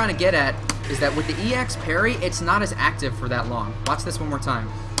that I was trying to get at is that with the EX parry, it's not as active for that long. Watch this one more time.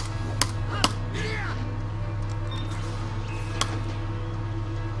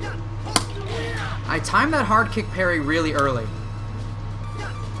 I timed that hard kick parry really early.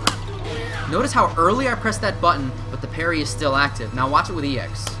 Notice how early I pressed that button, but the parry is still active. Now watch it with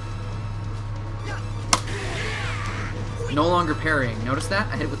EX. No longer parrying. Notice that?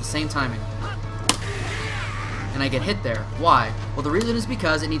 I hit it with the same timing. And I get hit there. Why? Well, the reason is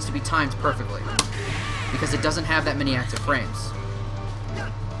because it needs to be timed perfectly. Because it doesn't have that many active frames.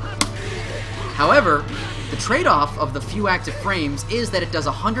 However, the trade-off of the few active frames is that it does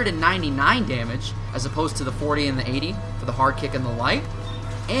 199 damage as opposed to the 40 and the 80 for the hard kick and the light,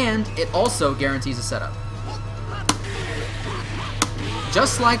 and it also guarantees a setup.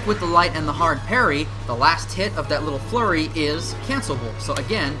 Just like with the light and the hard parry, the last hit of that little flurry is cancelable, so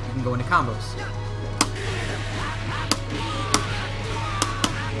again, you can go into combos.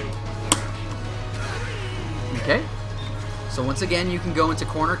 Okay? So once again, you can go into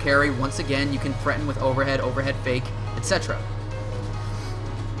corner carry. Once again, you can threaten with overhead, overhead fake, etc.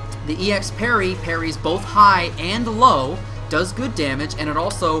 The EX parry parries both high and low, does good damage, and it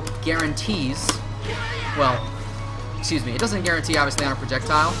also guarantees, well, excuse me, it doesn't guarantee obviously on a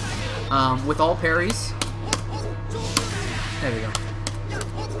projectile. With all parries, there we go.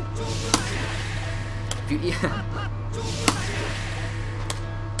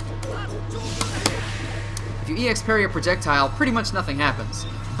 If you EX parry a projectile, pretty much nothing happens.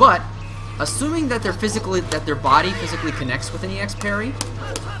 But assuming that their body physically connects with an EX parry,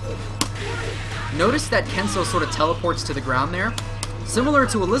 notice that Kenso sort of teleports to the ground there. Similar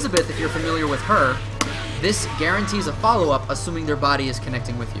to Elizabeth, if you're familiar with her, this guarantees a follow-up, assuming their body is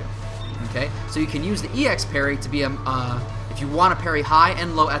connecting with you. Okay, so you can use the EX parry to be if you want to parry high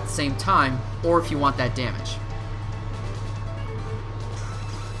and low at the same time, or if you want that damage.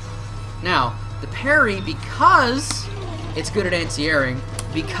 Now, the parry, because it's good at anti-airing,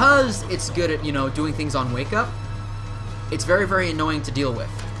 because it's good at, doing things on wake-up, it's very, very annoying to deal with.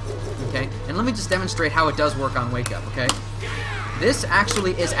 Okay? And let me just demonstrate how it does work on wake-up, okay? This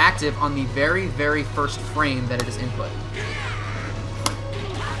actually is active on the very, very first frame that it is input.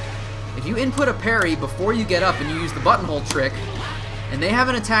 If you input a parry before you get up and you use the buttonhole trick, and they have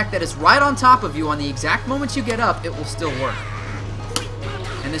an attack that is right on top of you on the exact moment you get up, it will still work.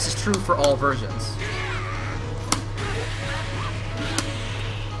 And this is true for all versions.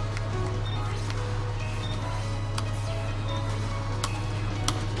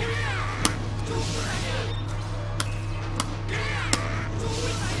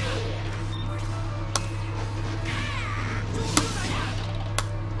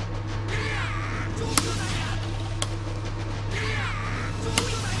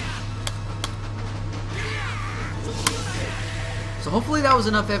 hopefully that was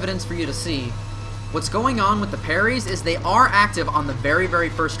enough evidence for you to see. What's going on with the parries is they are active on the very, very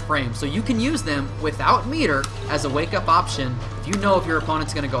first frame, so you can use them without meter as a wake-up option if you know if your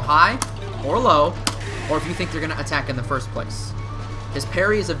opponent's going to go high or low, or if you think they're going to attack in the first place. His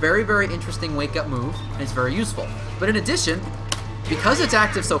parry is a very, very interesting wake-up move, and it's very useful. But in addition, because it's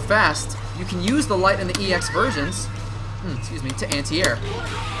active so fast, you can use the light and the EX versions, to anti-air.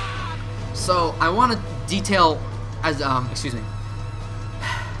 So I want to detail as,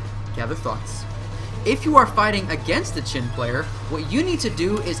 gather thoughts. If you are fighting against a Chin player, what you need to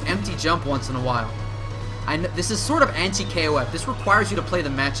do is empty jump once in a while. This is sort of anti-KOF. This requires you to play the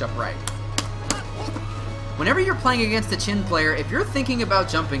matchup right. Whenever you're playing against a Chin player, if you're thinking about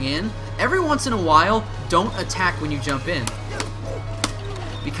jumping in, every once in a while, don't attack when you jump in.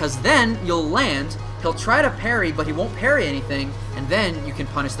 Because then you'll land, he'll try to parry, but he won't parry anything, and then you can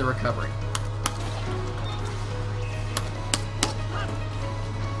punish the recovery.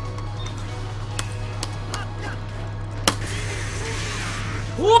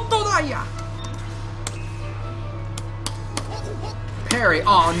 Parry.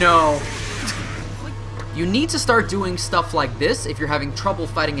 Oh no. You need to start doing stuff like this if you're having trouble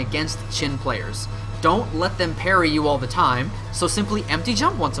fighting against Chin players. Don't let them parry you all the time, so simply empty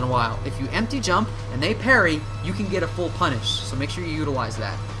jump once in a while. If you empty jump and they parry, you can get a full punish, so make sure you utilize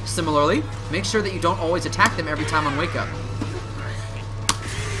that. Similarly, make sure that you don't always attack them every time on wake up.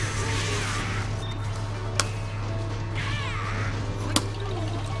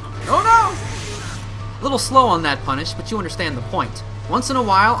 Oh no! A little slow on that punish, but you understand the point. Once in a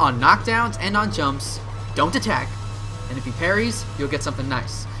while, on knockdowns and on jumps, don't attack. And if he parries, you'll get something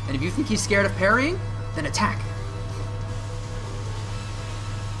nice. And if you think he's scared of parrying, then attack.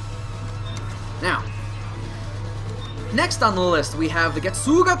 Now, next on the list, we have the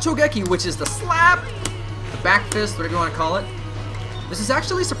Getsuga Chogeki, which is the slap, the back fist, whatever you want to call it. This is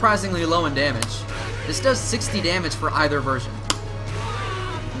actually surprisingly low in damage. This does 60 damage for either version.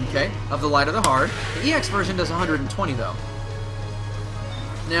 Okay, of the light or the hard. The EX version does 120 though.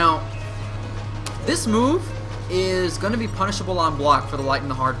 Now, this move is going to be punishable on block for the light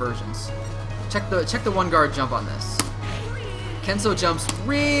and the hard versions. Check the one guard jump on this. Kenso jumps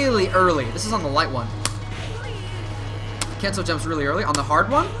really early. This is on the light one. Kenso jumps really early. On the hard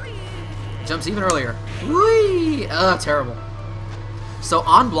one, jumps even earlier. Whee! Terrible. So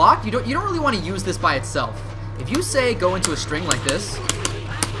on block, you don't really want to use this by itself. If you say go into a string like this,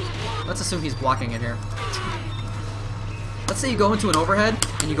 let's assume he's blocking it here. Let's say you go into an overhead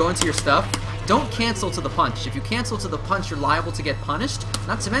and you go into your stuff. Don't cancel to the punch. If you cancel to the punch, you're liable to get punished.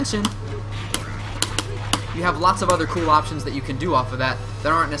 Not to mention, you have lots of other cool options that you can do off of that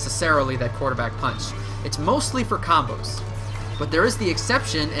aren't necessarily that quarterback punch. It's mostly for combos. But there is the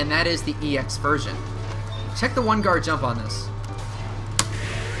exception, and that is the EX version. Check the one guard jump on this.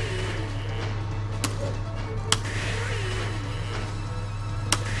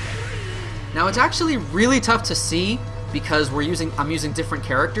 Now it's actually really tough to see because I'm using different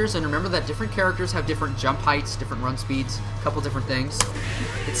characters, and remember that different characters have different jump heights, different run speeds, a couple different things.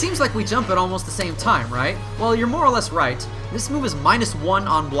 It seems like we jump at almost the same time, right? Well, you're more or less right. This move is -1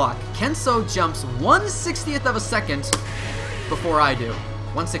 on block. Kenso jumps 1/60th of a second before I do.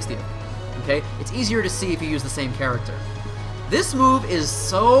 1/60th. Okay? It's easier to see if you use the same character. This move is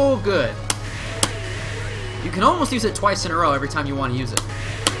so good. You can almost use it twice in a row every time you want to use it.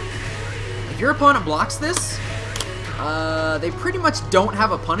 If your opponent blocks this, they pretty much don't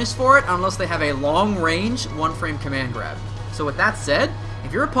have a punish for it unless they have a long-range, one-frame command grab. So with that said,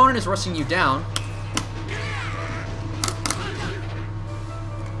 if your opponent is rushing you down,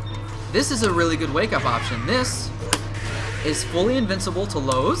 this is a really good wake-up option. This is fully invincible to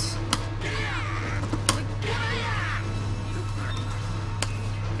lows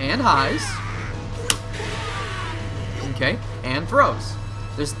and highs, okay, and throws.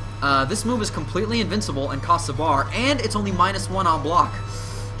 This move is completely invincible and costs a bar, and it's only -1 on block.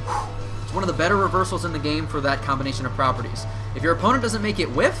 It's one of the better reversals in the game for that combination of properties. If your opponent doesn't make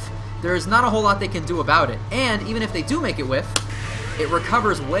it whiff, there's not a whole lot they can do about it. And even if they do make it whiff, it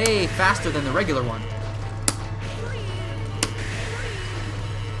recovers way faster than the regular one.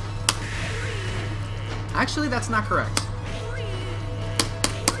 Actually, that's not correct.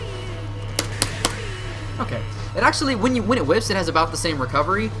 Okay. It actually, when it whiffs, it has about the same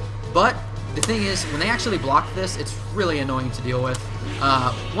recovery, but the thing is, when they actually block this, it's really annoying to deal with.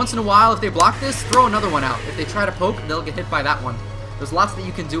 Once in a while, if they block this, throw another one out. If they try to poke, they'll get hit by that one. There's lots that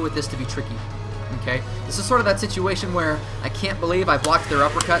you can do with this to be tricky. Okay? This is sort of that situation where I can't believe I blocked their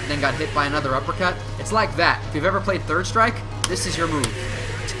uppercut and then got hit by another uppercut. It's like that. If you've ever played Third Strike, this is your move.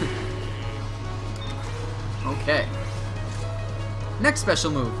 Okay. Next special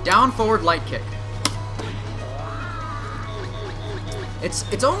move, down forward light kick.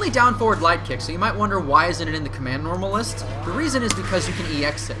 It's only down forward light kick, so you might wonder why isn't it in the command normal list. The reason is because you can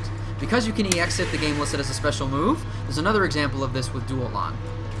EX it. Because you can EX it, the game lists it as a special move. There's another example of this with dual launch.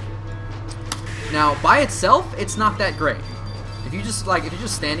 Now, by itself, it's not that great. If you're just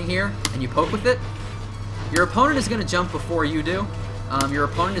standing here and you poke with it, your opponent is going to jump before you do. Your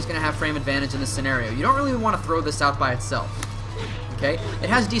opponent is going to have frame advantage in this scenario. You don't really want to throw this out by itself. Okay? It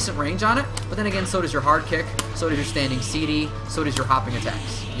has decent range on it, but then again, so does your hard kick, so does your standing CD, so does your hopping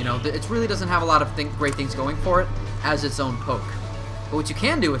attacks. You know, it really doesn't have a lot of great things going for it as its own poke. But what you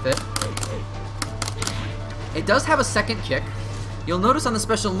can do with it, it does have a second kick. You'll notice on the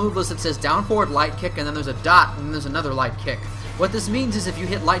special move list it says down forward light kick, and then there's a dot, and then there's another light kick. What this means is if you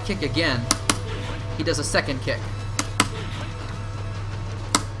hit light kick again, he does a second kick.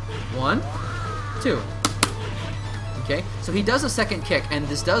 1, 2. Okay, so he does a second kick, and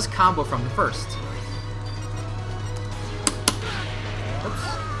this does combo from the first. Oops.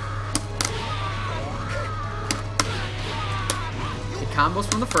 It combos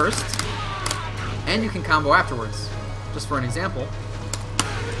from the first, and you can combo afterwards. Just for an example.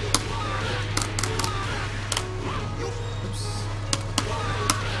 Oops.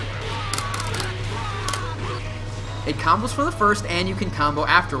 It combos from the first, and you can combo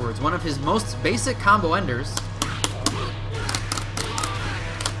afterwards. One of his most basic combo enders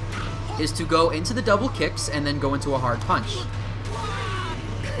is to go into the double kicks and then go into a hard punch.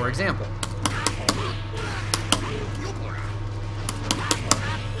 For example.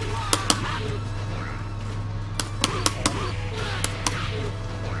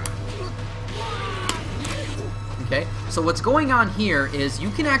 Okay, so what's going on here is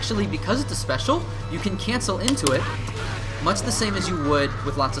you can actually, because it's a special, you can cancel into it much the same as you would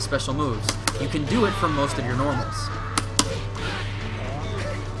with lots of special moves. You can do it from most of your normals.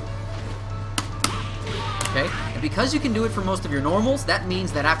 Okay, and because you can do it for most of your normals, that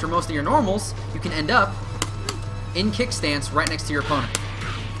means that after most of your normals, you can end up in kick stance right next to your opponent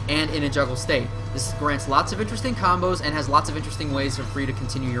and in a juggle state. This grants lots of interesting combos and has lots of interesting ways for you to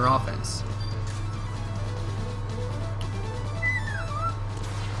continue your offense.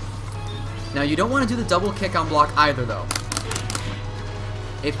 Now, you don't want to do the double kick on block either, though.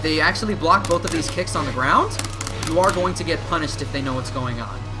 If they actually block both of these kicks on the ground, you are going to get punished if they know what's going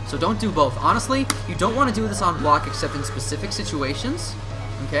on. So don't do both. Honestly, you don't want to do this on block except in specific situations.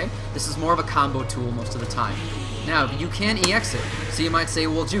 Okay? This is more of a combo tool most of the time. Now, you can EX it. So you might say,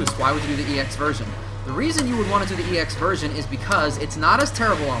 well, Juice, why would you do the EX version? The reason you would want to do the EX version is because it's not as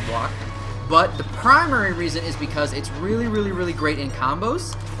terrible on block, but the primary reason is because it's really, really, really great in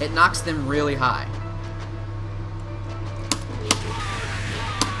combos. It knocks them really high.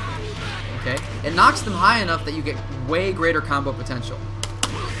 Okay? It knocks them high enough that you get way greater combo potential.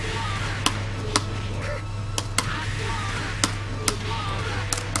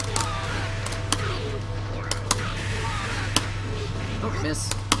 Oh, miss.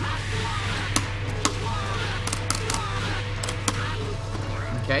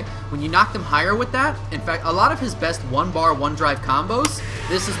 Okay, when you knock them higher with that, in fact, a lot of his best one-bar, one-drive combos,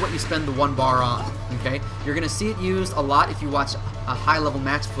 this is what you spend the one bar on, okay? You're going to see it used a lot if you watch a high-level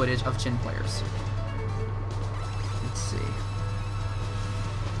match footage of Chin players. Let's see.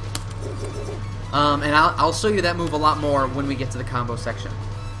 And I'll show you that move a lot more when we get to the combo section.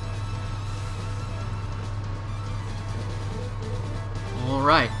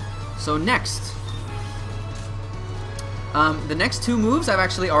 Alright, so next. The next two moves I've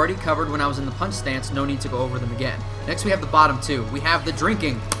actually already covered when I was in the punch stance. No need to go over them again. Next we have the bottom two. We have the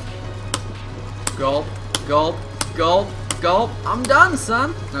drinking. Gulp, gulp, gulp, gulp. I'm done,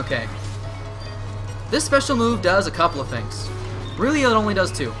 son. Okay. This special move does a couple of things. Really, it only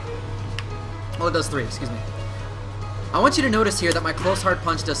does two. Well, it does three, excuse me. I want you to notice here that my close hard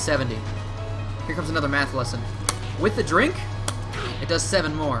punch does 70. Here comes another math lesson. With the drink, it does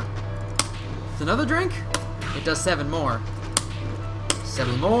 7 more. With another drink, it does 7 more.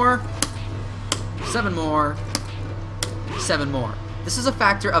 7 more. 7 more. 7 more. This is a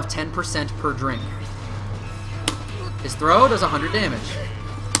factor of 10% per drink. His throw does 100 damage.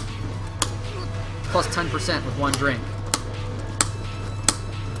 Plus 10% with one drink.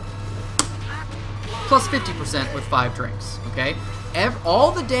 Plus 50% with 5 drinks. Okay?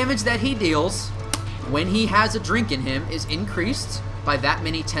 All the damage that he deals when he has a drink in him is increased by that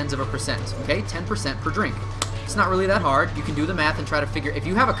many tenths of a percent. Okay? 10% per drink. It's not really that hard. You can do the math and try to figure. If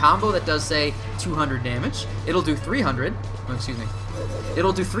you have a combo that does, say, 200 damage, it'll do 300. Oh, excuse me.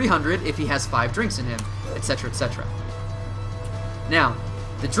 It'll do 300 if he has 5 drinks in him, etc., etc. Now,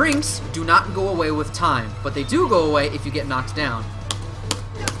 the drinks do not go away with time, but they do go away if you get knocked down.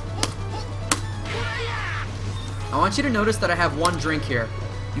 I want you to notice that I have one drink here.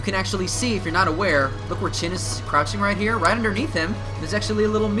 You can actually see, if you're not aware, look where Chin is crouching right here. Right underneath him, there's actually a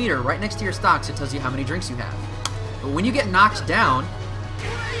little meter right next to your stocks. It tells you how many drinks you have. But when you get knocked down,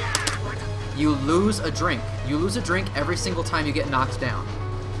 you lose a drink. You lose a drink every single time you get knocked down.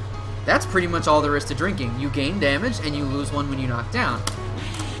 That's pretty much all there is to drinking. You gain damage and you lose one when you knock down.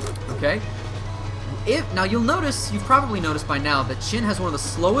 Okay? Now you'll notice, you've probably noticed by now, that Chin has one of the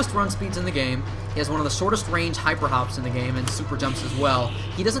slowest run speeds in the game. He has one of the shortest range hyper hops in the game and super jumps as well.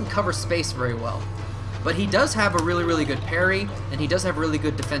 He doesn't cover space very well. But he does have a really, really good parry, and he does have really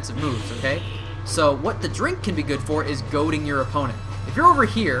good defensive moves, okay? So what the drink can be good for is goading your opponent. If you're over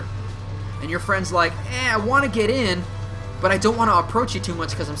here, and your friend's like, I want to get in, but I don't want to approach you too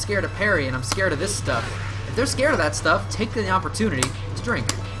much because I'm scared of parry and I'm scared of this stuff. If they're scared of that stuff, take the opportunity to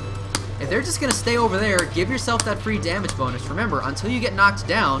drink. If they're just going to stay over there, give yourself that free damage bonus. Remember, until you get knocked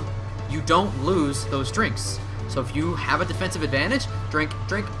down, you don't lose those drinks. So if you have a defensive advantage, drink,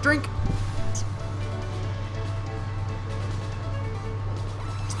 drink, drink.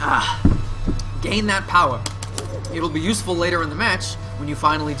 Gain that power. It'll be useful later in the match when you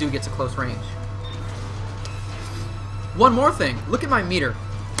finally do get to close range. One more thing, look at my meter.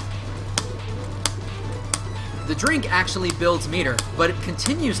 The drink actually builds meter, but it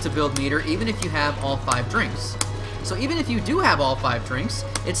continues to build meter even if you have all 5 drinks. So even if you do have all 5 drinks,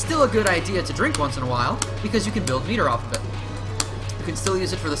 it's still a good idea to drink once in a while because you can build meter off of it. You can still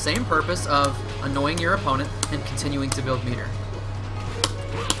use it for the same purpose of annoying your opponent and continuing to build meter.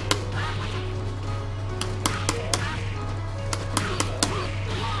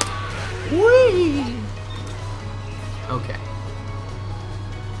 Whee! Okay.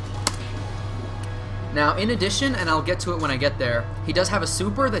 Now, in addition, and I'll get to it when I get there, he does have a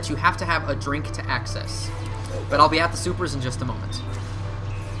super that you have to have a drink to access. But I'll be at the supers in just a moment.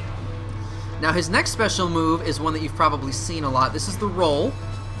 Now, his next special move is one that you've probably seen a lot. This is the roll.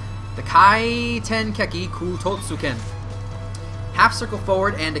 The Kaiten Keki Kutotsuken. Half circle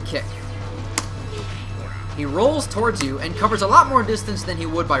forward and a kick. He rolls towards you and covers a lot more distance than he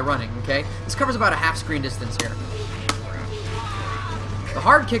would by running, okay? This covers about a half screen distance here. The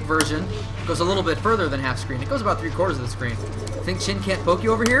hard kick version goes a little bit further than half screen. It goes about 3/4 of the screen. Think Chin can't poke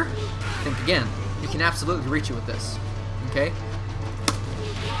you over here? Think again. He can absolutely reach you with this, okay?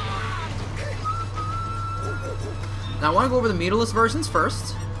 Now I want to go over the meterless versions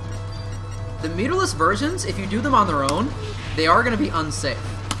first. The meterless versions, if you do them on their own, they are going to be unsafe.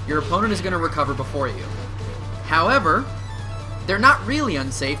 Your opponent is going to recover before you. However, they're not really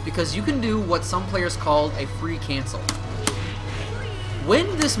unsafe because you can do what some players call a free cancel.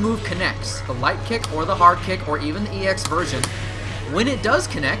 When this move connects, the light kick or the hard kick or even the EX version, when it does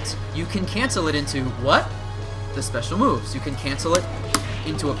connect, you can cancel it into what? The special moves. You can cancel it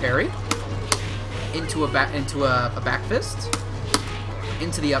into a parry, into a back fist,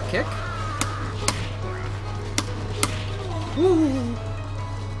 into the up kick. Woo!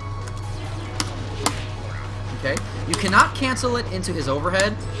 Okay. You cannot cancel it into his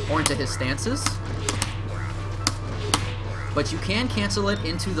overhead or into his stances, but you can cancel it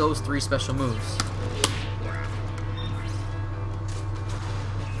into those 3 special moves.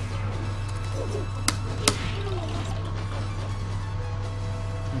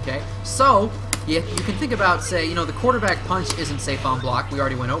 Okay, so you can think about, say, you know, the quarterback punch isn't safe on block. We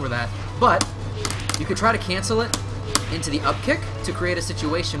already went over that, but you could try to cancel it into the up kick to create a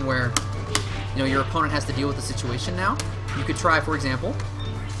situation where, you know, your opponent has to deal with the situation now. You could try, for example,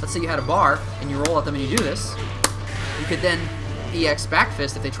 let's say you had a bar and you roll at them and you do this. You could then EX back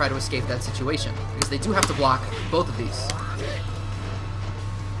fist if they try to escape that situation, because they do have to block both of these.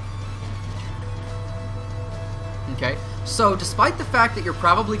 Okay, so despite the fact that you're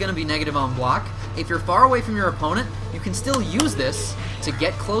probably going to be negative on block, if you're far away from your opponent, you can still use this to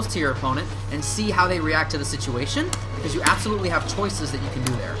get close to your opponent and see how they react to the situation, because you absolutely have choices that you can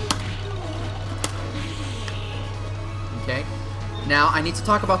do there. Okay, now I need to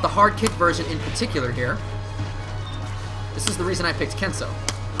talk about the hard kick version in particular here. This is the reason I picked Kenso.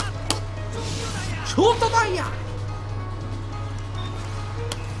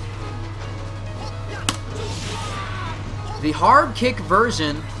 The hard kick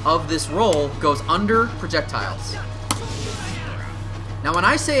version of this roll goes under projectiles. Now when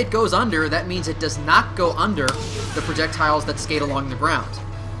I say it goes under, that means it does not go under the projectiles that skate along the ground.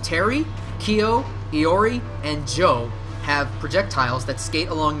 Terry, Kyo, Iori, and Joe have projectiles that skate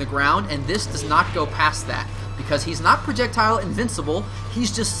along the ground, and this does not go past that, because he's not projectile invincible,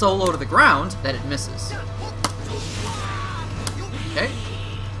 he's just so low to the ground that it misses. Okay?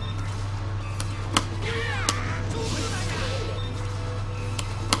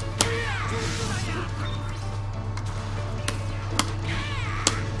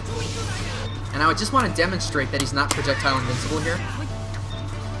 I just want to demonstrate that he's not projectile invincible here.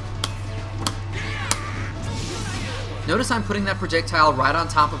 Notice I'm putting that projectile right on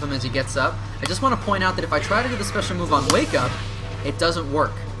top of him as he gets up. I just want to point out that if I try to do the special move on Wake Up, it doesn't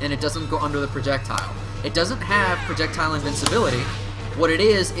work, and it doesn't go under the projectile. It doesn't have projectile invincibility. What it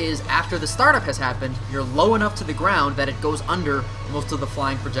is after the startup has happened, you're low enough to the ground that it goes under most of the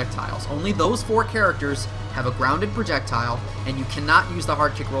flying projectiles. Only those 4 characters have a grounded projectile, and you cannot use the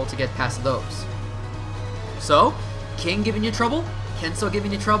hard kick roll to get past those. So, King giving you trouble, Kenso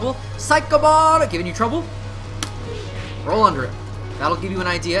giving you trouble, Psychobot giving you trouble. Roll under it. That'll give you an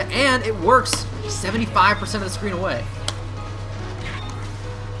idea, and it works 75% of the screen away.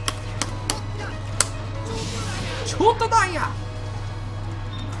 Chotodaya!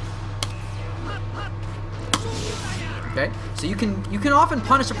 Okay, so you can often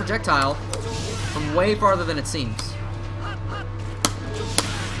punish a projectile from way farther than it seems.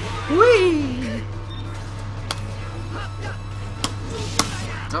 Whee!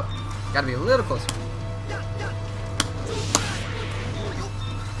 Oh, gotta be a little closer.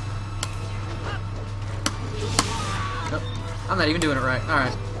 Nope, I'm not even doing it right.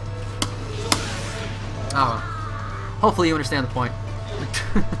 Alright. Oh. Hopefully you understand the point.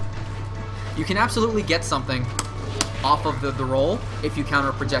 You can absolutely get something off of the roll if you counter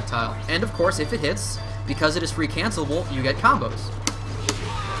a projectile. And of course, if it hits, because it is free cancelable, you get combos.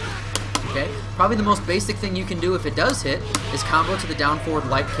 Okay? Probably the most basic thing you can do if it does hit is combo to the down forward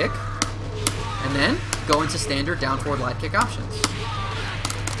light kick, and then go into standard down forward light kick options.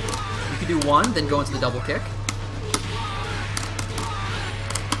 You could do one, then go into the double kick.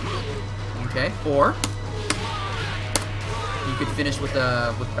 Okay, or you could finish with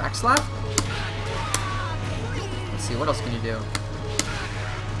back slap. Let's see, what else can you do?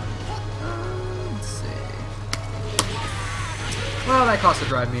 Let's see. Well, that costs a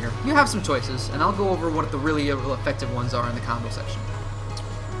drive meter. You have some choices, and I'll go over what the really effective ones are in the combo section.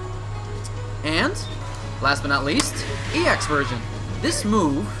 And, last but not least, EX version. This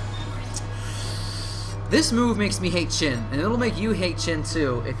move makes me hate Chin, and it'll make you hate Chin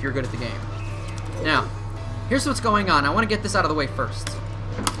too if you're good at the game. Now, here's what's going on. I want to get this out of the way first.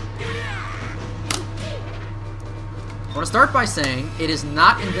 I want to start by saying it is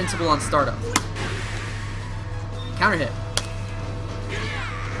not invincible on startup. Counter hit.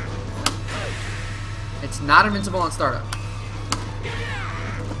 It's not invincible on startup.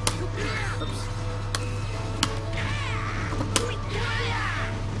 Oops.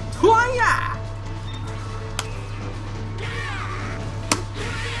 Hwaya!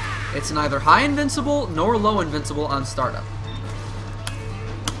 It's neither high invincible nor low invincible on startup.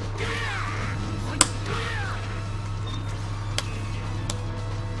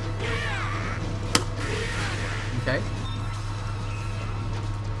 Okay.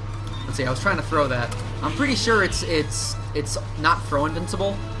 Let's see, I was trying to throw that. I'm pretty sure it's not throw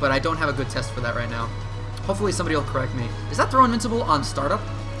invincible, but I don't have a good test for that right now. Hopefully somebody will correct me. Is that throw invincible on startup?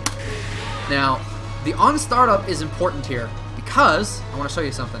 Now, the on startup is important here because I want to show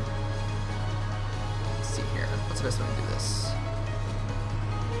you something. Let's see here. What's the best way to do this?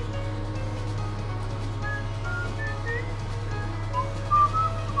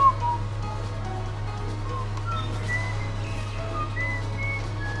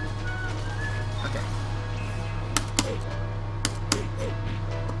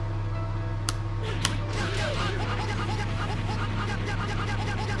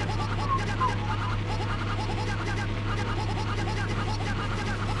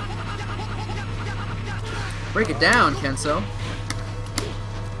 Break it down, Kenso.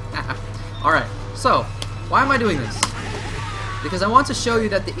 Alright, so, why am I doing this? Because I want to show you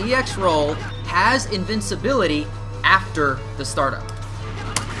that the EX roll has invincibility after the startup.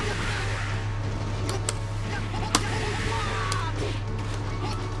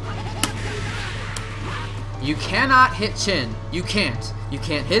 You cannot hit Chin. You can't. You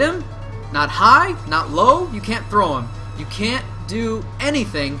can't hit him, not high, not low, you can't throw him. You can't do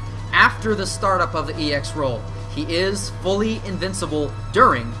anything after the startup of the EX roll. He is fully invincible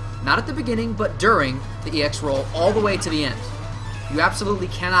during, not at the beginning, but during the EX roll all the way to the end. You absolutely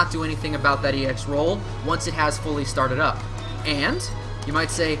cannot do anything about that EX roll once it has fully started up. And you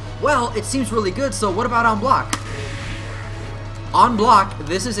might say, well, it seems really good, so what about on block? On block,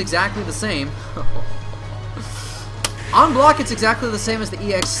 this is exactly the same. On block, it's exactly the same as the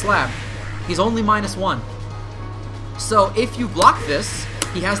EX slap. He's only -1. So if you block this,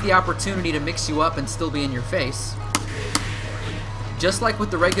 he has the opportunity to mix you up and still be in your face. Just like with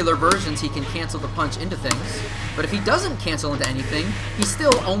the regular versions, he can cancel the punch into things. But if he doesn't cancel into anything, he's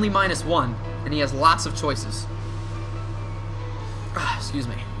still only -1, and he has lots of choices. Excuse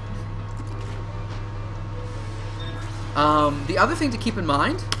me. The other thing to keep in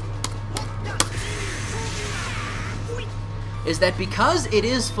mind is that because it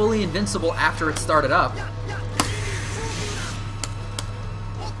is fully invincible after it's started up,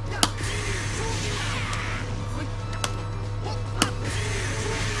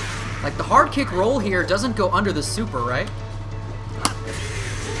 like the hard kick roll here doesn't go under the super, right?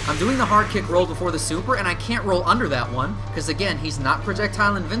 I'm doing the hard kick roll before the super, and I can't roll under that one, because again, he's not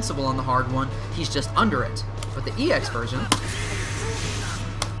projectile invincible on the hard one, he's just under it. But the EX version,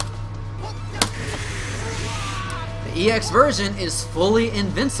 is fully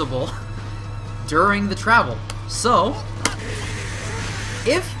invincible during the travel. So,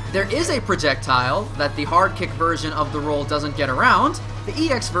 if there is a projectile that the hard kick version of the roll doesn't get around, the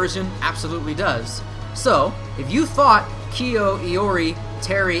EX version absolutely does. So, if you thought Kyo, Iori,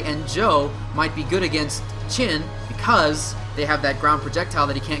 Terry, and Joe might be good against Chin because they have that ground projectile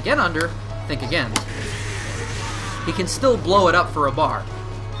that he can't get under, think again. He can still blow it up for a bar.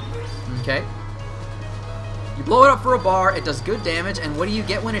 Okay? You blow it up for a bar, it does good damage, and what do you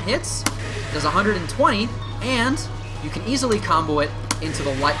get when it hits? It does 120, and you can easily combo it into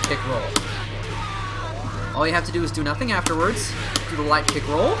the light kick roll. All you have to do is do nothing afterwards, do the light kick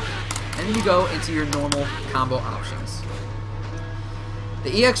roll, and then you go into your normal combo options.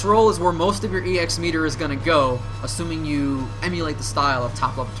 The EX roll is where most of your EX meter is going to go, assuming you emulate the style of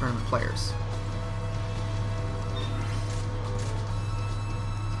top-level tournament players.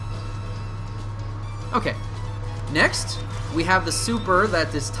 Okay, next we have the super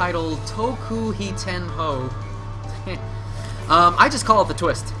that is titled Toku Hiten Ho. I just call it the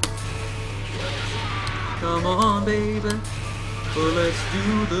twist. Come on, baby, let's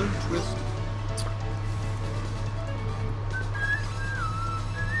do the twist.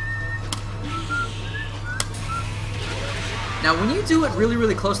 Now, when you do it really,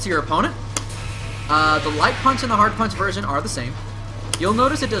 really close to your opponent, the light punch and the hard punch version are the same. You'll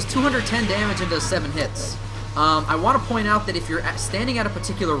notice it does 210 damage and does 7 hits. I want to point out that if you're standing at a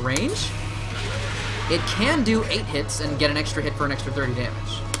particular range, it can do 8 hits and get an extra hit for an extra 30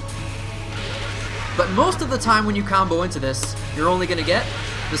 damage. But most of the time when you combo into this, you're only going to get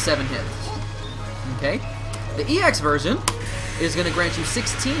the 7 hits. Okay? The EX version is going to grant you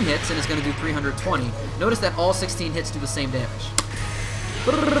 16 hits and is going to do 320. Notice that all 16 hits do the same damage.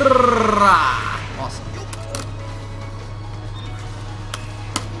 Awesome.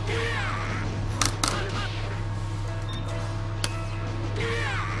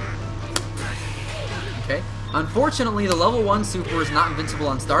 Okay. Unfortunately, the level 1 super is not invincible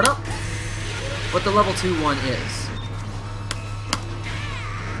on startup, but the level 2 one is.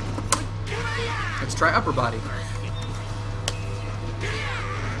 Let's try upper body.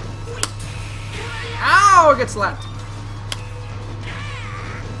 Ow! It gets slapped.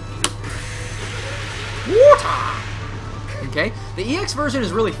 Water! Okay, the EX version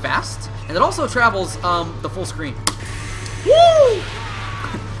is really fast, and it also travels the full screen. Woo!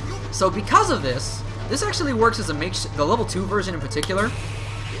 So because of this, this actually works as a makeshift. The level 2 version in particular,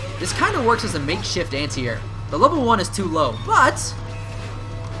 this kind of works as a makeshift anti-air. The level 1 is too low, but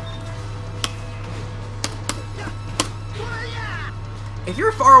if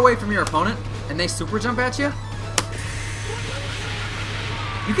you're far away from your opponent and they super jump at you,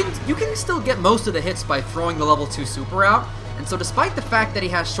 you can still get most of the hits by throwing the level 2 super out. And so despite the fact that he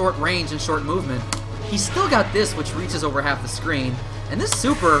has short range and short movement, he's still got this which reaches over half the screen. And this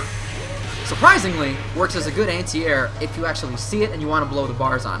super, surprisingly, works as a good anti-air if you actually see it and you want to blow the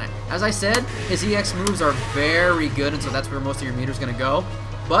bars on it. As I said, his EX moves are very good, and so that's where most of your meter's going to go.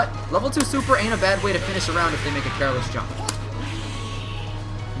 But level 2 super ain't a bad way to finish a round if they make a careless jump.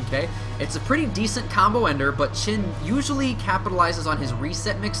 Okay, it's a pretty decent combo ender, but Chin usually capitalizes on his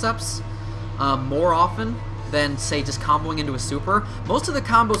reset mix-ups more often than, say, just comboing into a super. Most of the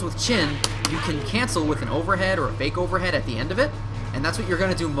combos with Chin, you can cancel with an overhead or a fake overhead at the end of it, and that's what you're going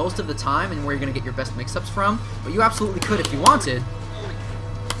to do most of the time and where you're going to get your best mix-ups from, but you absolutely could if you wanted.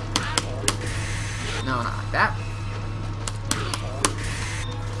 No, not like that.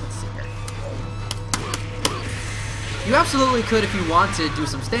 You absolutely could, if you wanted, do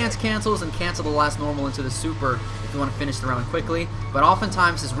some stance cancels and cancel the last normal into the super if you want to finish the round quickly, but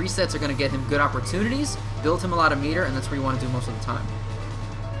oftentimes his resets are going to get him good opportunities, build him a lot of meter, and that's what you want to do most of the time.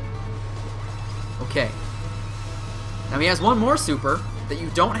 Okay. Now he has one more super that you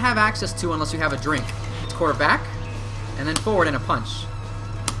don't have access to unless you have a drink. It's quarterback, and then forward and a punch.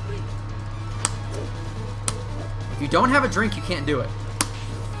 If you don't have a drink, you can't do it.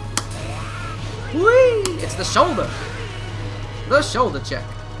 Whee! It's the shoulder. The shoulder check.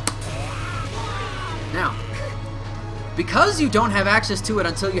 Now, Because you don't have access to it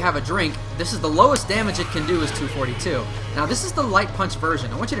until you have a drink, this is the lowest damage it can do is 242. Now this is the light punch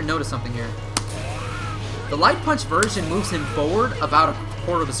version. I want you to notice something here. The light punch version moves him forward about a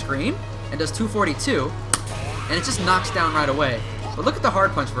quarter of the screen and does 242, and it just knocks down right away. But look at the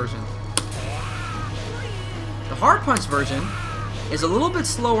hard punch version. The hard punch version is a little bit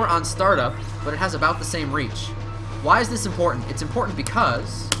slower on startup, but it has about the same reach. Why is this important? It's important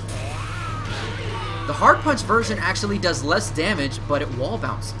because the hard punch version actually does less damage, but it wall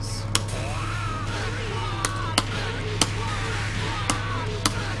bounces.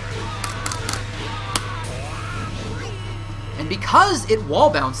 And because it wall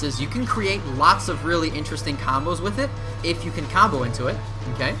bounces, you can create lots of really interesting combos with it if you can combo into it,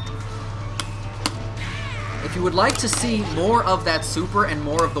 okay? If you would like to see more of that super and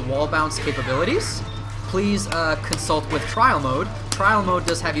more of the wall bounce capabilities, please consult with Trial Mode. Trial Mode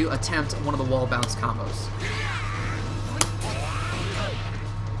does have you attempt one of the wall bounce combos.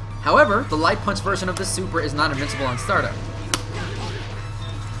 However, the light punch version of this super is not invincible on startup.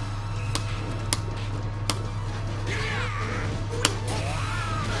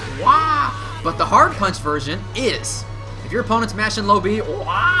 Wah! But the hard punch version is. If your opponent's mashing low B,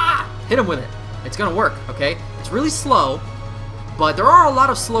 wah! Hit him with it. It's gonna work, okay? It's really slow, but there are a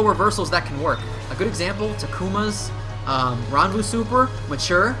lot of slow reversals that can work. A good example, Takuma's Ranvu super,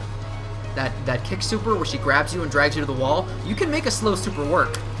 Mature, that kick super where she grabs you and drags you to the wall. You can make a slow super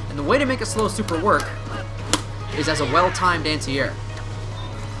work. And the way to make a slow super work is as a well-timed anti-air.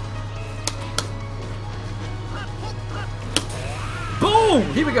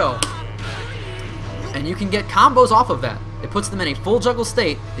 Boom! Here we go. And you can get combos off of that. It puts them in a full juggle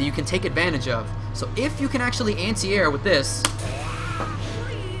state that you can take advantage of. So if you can actually anti-air with this,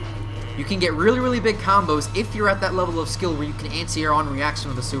 you can get really, really big combos if you're at that level of skill where you can anti-air on reaction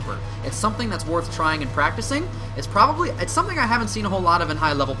with the super. It's something that's worth trying and practicing. It's something I haven't seen a whole lot of in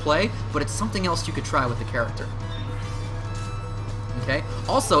high-level play, but it's something else you could try with the character. Okay?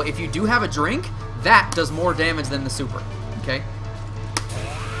 Also, if you do have a drink, that does more damage than the super. Okay?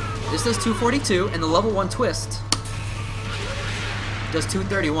 This does 242, and the level 1 twist does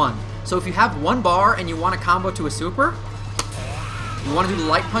 231. So if you have one bar and you want to combo to a super, you want to do the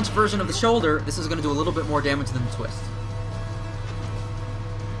light punch version of the shoulder, this is going to do a little bit more damage than the twist.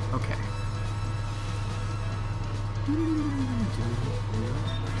 Okay.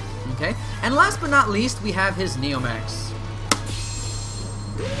 Okay, and last but not least, we have his Neomax.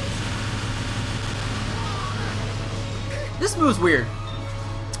 This move's weird.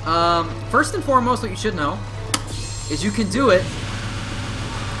 First and foremost, what you should know is you can do it.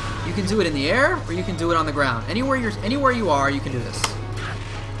 You can do it in the air, or you can do it on the ground. Anywhere you are, you can do this.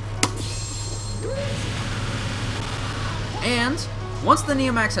 And once the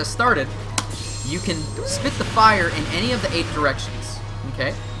Neomax has started, you can spit the fire in any of the 8 directions.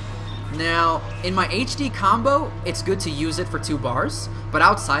 Okay. Now, in my HD combo, it's good to use it for 2 bars, but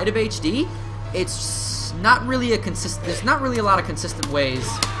outside of HD, it's not really there's not really a lot of consistent ways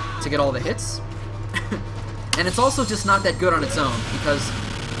to get all the hits. And it's also just not that good on its own, because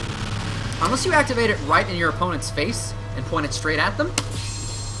unless you activate it right in your opponent's face and point it straight at them,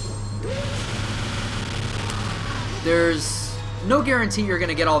 there's no guarantee you're going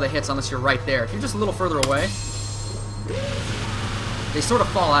to get all the hits unless you're right there. If you're just a little further away, they sort of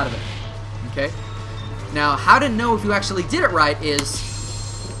fall out of it. Okay? Now, how to know if you actually did it right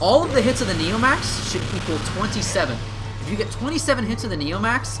is all of the hits of the Neomax should equal 27. If you get 27 hits of the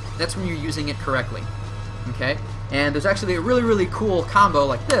Neomax, that's when you're using it correctly. Okay? And there's actually a really, really cool combo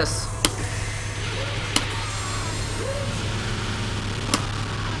like this.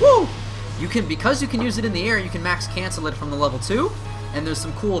 Woo! Because you can use it in the air, you can max cancel it from the level 2, and there's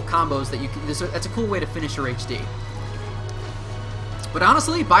some cool combos that you can. That's a cool way to finish your HD. But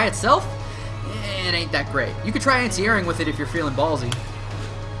honestly, by itself, it ain't that great. You could try anti-airing with it if you're feeling ballsy.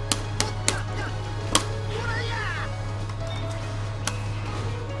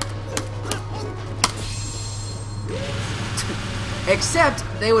 Except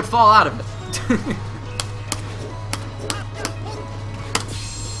they would fall out of it.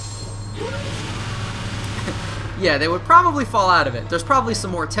 Yeah, they would probably fall out of it. There's probably some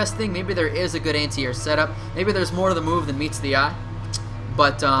more testing. Maybe there is a good anti-air setup. Maybe there's more to the move than meets the eye.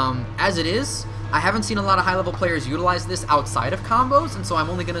 But as it is, I haven't seen a lot of high-level players utilize this outside of combos, and so I'm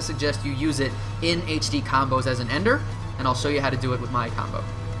only going to suggest you use it in HD combos as an ender, and I'll show you how to do it with my combo.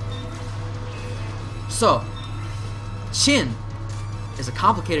 So, Chin is a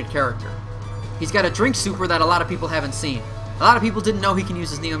complicated character. He's got a drink super that a lot of people haven't seen. A lot of people didn't know he can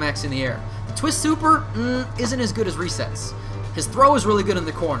use his Neomax in the air. The twist super isn't as good as resets. His throw is really good in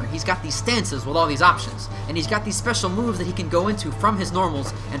the corner. He's got these stances with all these options. And he's got these special moves that he can go into from his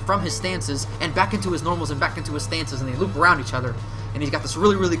normals and from his stances and back into his normals and back into his stances, and they loop around each other. And he's got this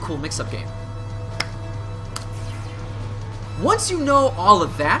really, really cool mix-up game. Once you know all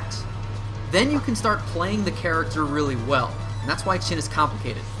of that, then you can start playing the character really well. And that's why Chin is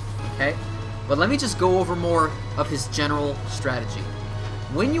complicated. Okay? But let me just go over more of his general strategy.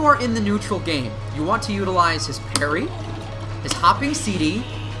 When you are in the neutral game, you want to utilize his parry, his hopping CD,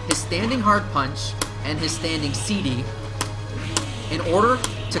 his standing hard punch, and his standing CD in order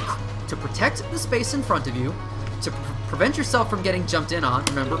to protect the space in front of you, to prevent yourself from getting jumped in on.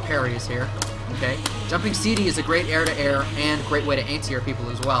 Remember, parry is here. Okay? Jumping CD is a great air-to-air and great way to anti-air people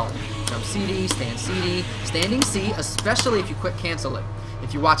as well. Jump CD, stand CD, standing C, especially if you quick cancel it.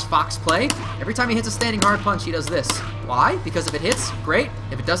 If you watch Fox play, every time he hits a standing hard punch, he does this. Why? Because if it hits, great.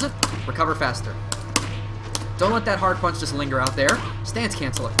 If it doesn't, recover faster. Don't let that hard punch just linger out there. Stance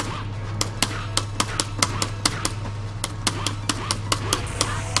cancel it.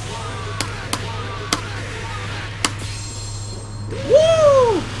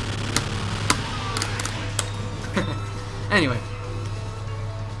 Woo! Anyway.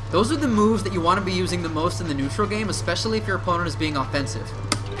 Those are the moves that you want to be using the most in the neutral game, especially if your opponent is being offensive.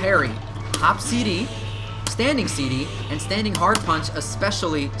 Parry, hop CD, standing CD, and standing hard punch,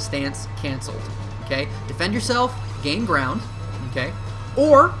 especially stance canceled. Okay? Defend yourself, gain ground. Okay?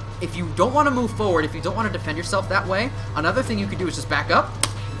 Or, if you don't want to move forward, if you don't want to defend yourself that way, another thing you could do is just back up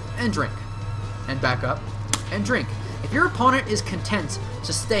and drink. And back up and drink. If your opponent is content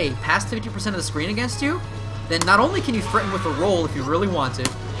to stay past 50% of the screen against you, then not only can you threaten with a roll if you really want it,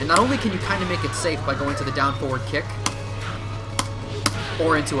 and not only can you kind of make it safe by going to the down forward kick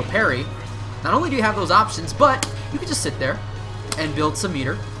or into a parry, not only do you have those options, but you can just sit there and build some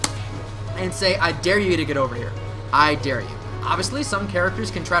meter and say, I dare you to get over here. I dare you. Obviously, some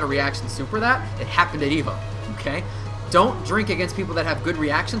characters can try to reaction super that. It happened at EVO. Okay? Don't drink against people that have good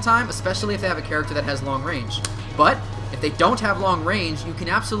reaction time, especially if they have a character that has long range. But if they don't have long range, you can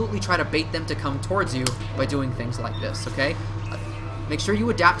absolutely try to bait them to come towards you by doing things like this, okay? Make sure you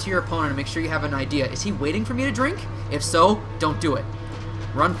adapt to your opponent and make sure you have an idea. Is he waiting for me to drink? If so, don't do it.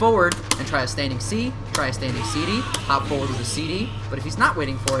 Run forward and try a standing C, try a standing CD, hop forward with a CD, but if he's not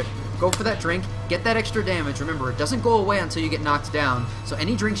waiting for it, go for that drink, get that extra damage. Remember, it doesn't go away until you get knocked down, so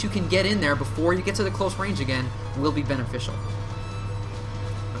any drinks you can get in there before you get to the close range again will be beneficial.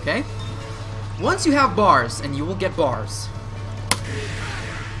 Okay? Once you have bars, and you will get bars,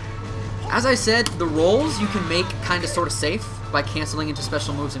 as I said, the rolls you can make kind of sort of safe by canceling into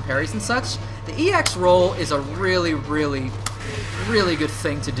special moves and parries and such. The EX roll is a really, really, really good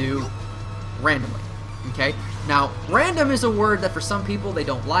thing to do randomly. Okay? Now, random is a word that for some people they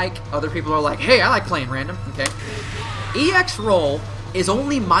don't like. Other people are like, hey, I like playing random. Okay? EX roll is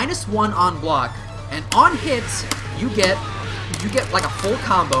only -1 on block, and on hits you get like a full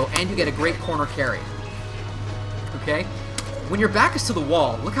combo and you get a great corner carry. Okay? When your back is to the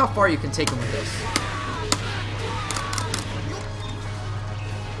wall, look how far you can take him with this.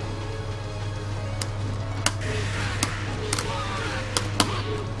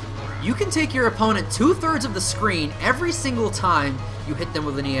 You can take your opponent 2/3 of the screen every single time you hit them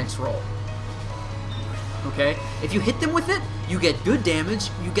with an EX roll. Okay? If you hit them with it, you get good damage,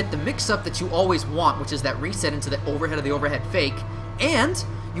 you get the mix-up that you always want, which is that reset into the overhead of the overhead fake, and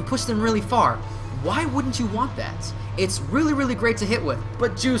you push them really far. Why wouldn't you want that? It's really, really great to hit with.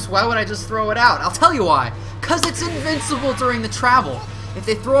 But Juice, why would I just throw it out? I'll tell you why. Because it's invincible during the travel. If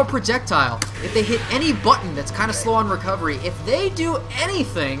they throw a projectile, if they hit any button that's kind of slow on recovery, if they do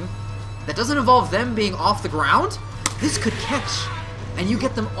anything that doesn't involve them being off the ground, this could catch. And you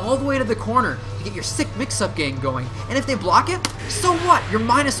get them all the way to the corner. You get your sick mix-up game going. And if they block it, so what? You're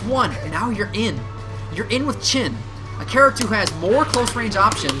 -1, and now you're in. You're in with Chin, a character who has more close-range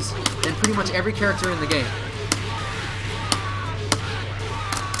options than pretty much every character in the game.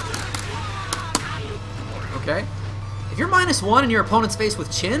 Okay? If you're -1 and your opponent's faced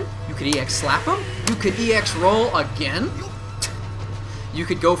with Chin, you could EX slap him, you could EX roll again, you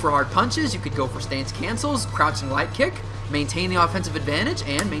could go for hard punches, you could go for stance cancels, crouching light kick, maintain the offensive advantage,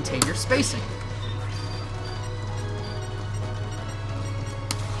 and maintain your spacing.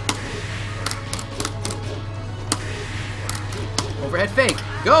 Overhead fake,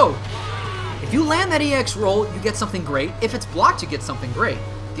 go! If you land that EX roll, you get something great. If it's blocked, you get something great.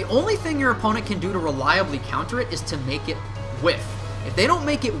 The only thing your opponent can do to reliably counter it is to make it whiff. If they don't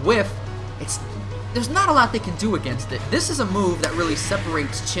make it whiff, there's not a lot they can do against it. This is a move that really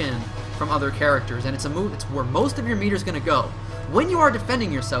separates Chin from other characters, and it's a move that's where most of your meter's going to go. When you are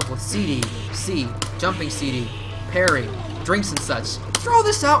defending yourself with CD, C, jumping CD, parry, drinks and such. Throw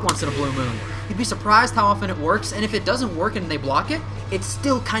this out once in a blue moon. You'd be surprised how often it works, and if it doesn't work and they block it, it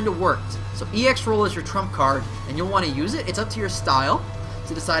still kind of worked. So EX roll is your trump card, and you'll want to use it. It's up to your style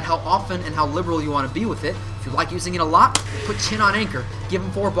to decide how often and how liberal you want to be with it. If you like using it a lot, put Chin on anchor. Give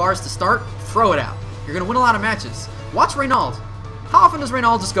him 4 bars to start, throw it out. You're going to win a lot of matches. Watch Reynald. How often does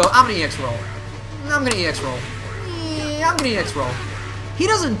Reynald just go, I'm going to EX roll? I'm going to EX roll. I'm going to EX roll. He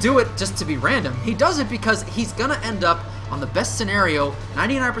doesn't do it just to be random. He does it because he's going to end up on the best scenario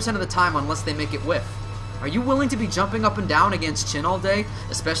 99% of the time unless they make it whiff. Are you willing to be jumping up and down against Chin all day?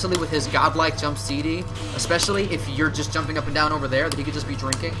 Especially with his godlike jump CD? Especially if you're just jumping up and down over there that he could just be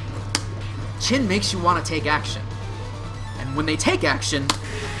drinking? Chin makes you want to take action. And when they take action,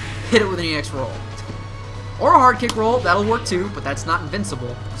 hit it with an EX roll. Or a hard kick roll, that'll work too, but that's not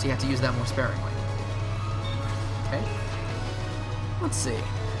invincible, so you have to use that more sparingly. Okay? Let's see.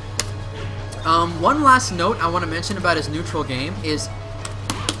 One last note I want to mention about his neutral game is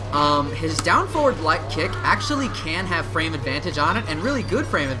his down forward light kick actually can have frame advantage on it, and really good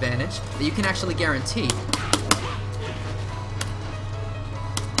frame advantage that you can actually guarantee.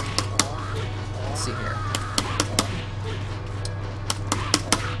 Let's see here.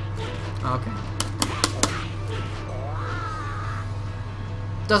 Okay.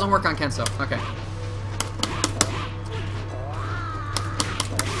 Doesn't work on Kenso. Okay.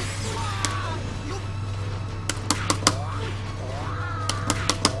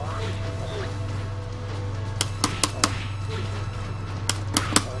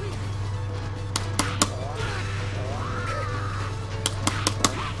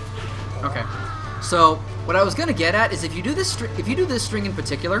 Okay, so what I was gonna get at is if you do this string in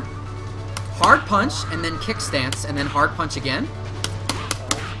particular, hard punch and then kick stance and then hard punch again.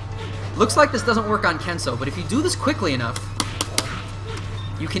 Looks like this doesn't work on Kenso, but if you do this quickly enough,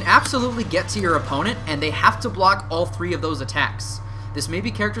 you can absolutely get to your opponent and they have to block all 3 of those attacks. This may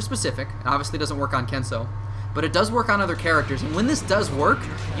be character specific, and obviously doesn't work on Kenso, but it does work on other characters, and when this does work,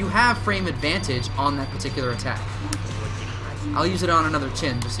 you have frame advantage on that particular attack. I'll use it on another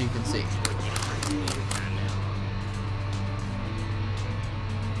Chin just so you can see.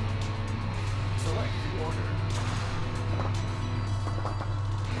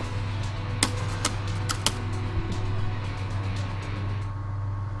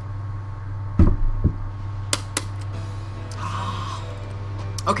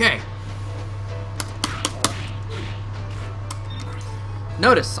 Okay.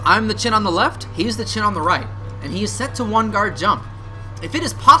 Notice, I'm the Chin on the left, he's the Chin on the right. And he is set to 1 guard jump. If it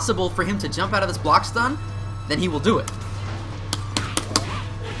is possible for him to jump out of this block stun, then he will do it.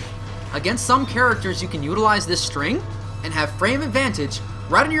 Against some characters, you can utilize this string and have frame advantage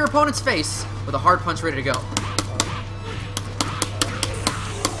right in your opponent's face with a hard punch ready to go.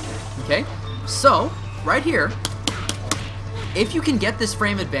 Okay, so right here, if you can get this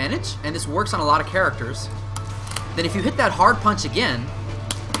frame advantage, and this works on a lot of characters, then if you hit that hard punch again,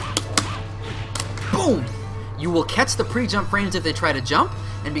 boom! You will catch the pre-jump frames if they try to jump,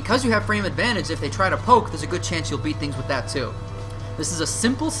 and because you have frame advantage, if they try to poke, there's a good chance you'll beat things with that too. This is a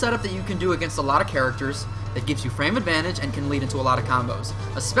simple setup that you can do against a lot of characters that gives you frame advantage and can lead into a lot of combos,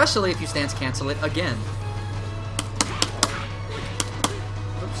 especially if you stance cancel it again.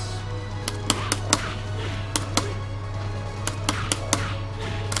 Oops.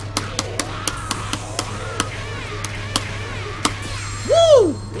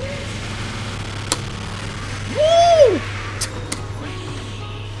 Woo! Woo!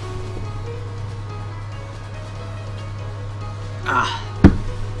 Ah.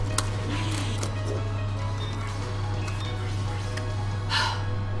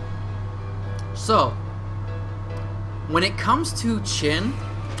 So, when it comes to Chin,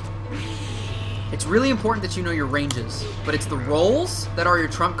 it's really important that you know your ranges, but it's the rolls that are your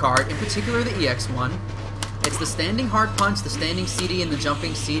trump card, in particular the EX one. It's the standing hard punch, the standing CD, and the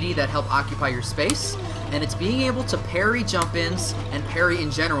jumping CD that help occupy your space, and it's being able to parry jump-ins and parry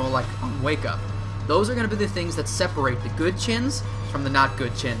in general, like on Wake Up. Those are going to be the things that separate the good Chins from the not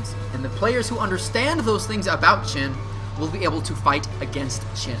good Chins, and the players who understand those things about Chin will be able to fight against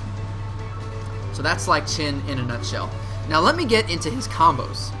Chin. So that's like Chin in a nutshell. Now let me get into his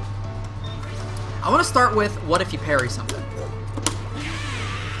combos. I want to start with what if you parry something.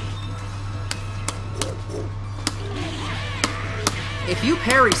 If you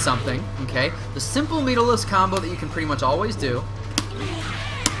parry something, okay, the simple meterless combo that you can pretty much always do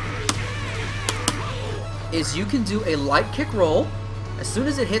is you can do a light kick roll. As soon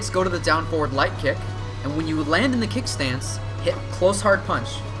as it hits, go to the down forward light kick, and when you land in the kick stance, hit close hard punch,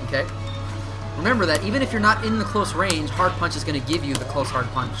 okay? Remember that even if you're not in the close range, hard punch is going to give you the close hard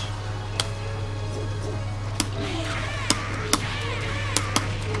punch.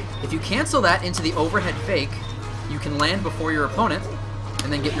 If you cancel that into the overhead fake, you can land before your opponent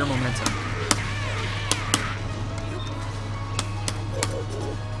and then get your momentum.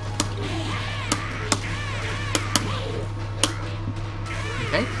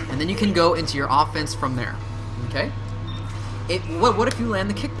 Okay, and then you can go into your offense from there. Okay? What if you land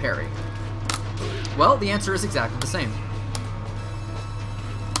the kick parry? Well, the answer is exactly the same.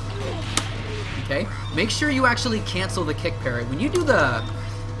 Okay? Make sure you actually cancel the kick parry. When you do the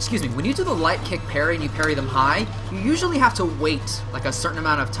light kick parry and you parry them high, you usually have to wait like a certain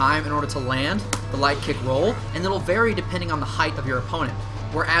amount of time in order to land the light kick roll, and it'll vary depending on the height of your opponent.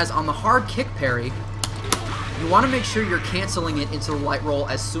 Whereas on the hard kick parry, you want to make sure you're canceling it into the light roll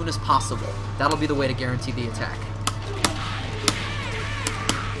as soon as possible. That'll be the way to guarantee the attack.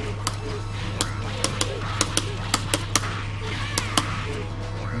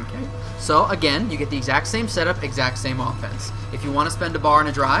 Okay. So again, you get the exact same setup, exact same offense. If you want to spend a bar and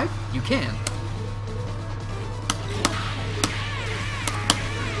a drive, you can.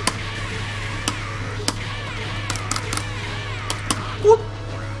 Whoop.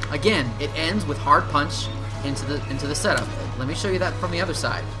 Again, it ends with hard punch into the setup. Let me show you that from the other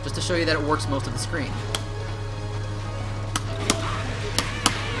side, just to show you that it works most of the screen.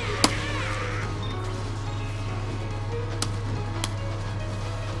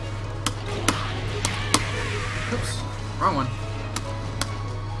 Oops, wrong one.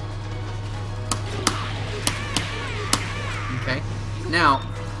 Okay, now,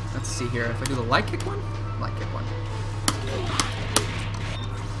 let's see here. If I do the light kick one, light kick one.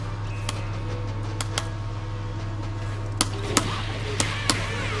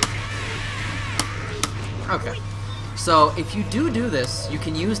 Okay, so if you do this, you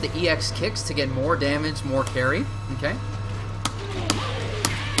can use the EX kicks to get more damage, more carry, okay?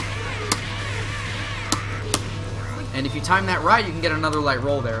 And if you time that right, you can get another light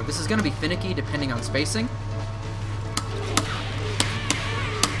roll there. This is going to be finicky depending on spacing.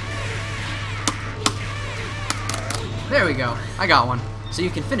 There we go, I got one. So you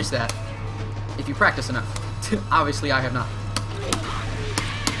can finish that if you practice enough. Obviously, I have not.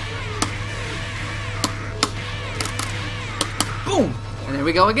 Boom! And there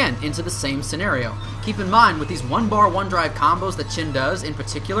we go again, into the same scenario. Keep in mind, with these one bar, one drive combos that Chin does, in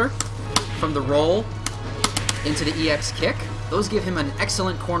particular, from the roll into the EX kick, those give him an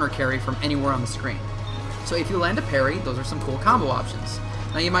excellent corner carry from anywhere on the screen. So if you land a parry, those are some cool combo options.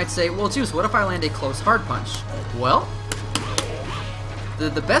 Now you might say, well, Juice, what if I land a close hard punch? Well, the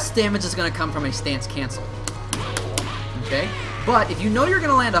best damage is going to come from a stance cancel. Okay? But if you know you're going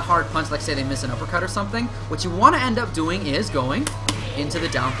to land a hard punch, like say they miss an uppercut or something, what you want to end up doing is going into the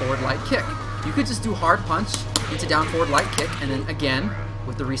down forward light kick. You could just do hard punch into down forward light kick, and then again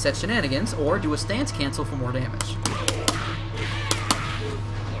with the reset shenanigans, or do a stance cancel for more damage.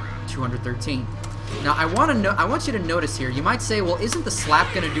 213. Now I want you to notice here, you might say, well, isn't the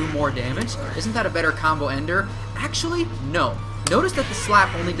slap going to do more damage? Isn't that a better combo ender? Actually, no. Notice that the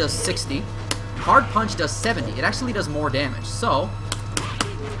slap only does 60. Hard punch does 70. It actually does more damage. So,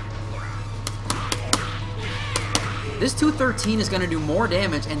 this 213 is going to do more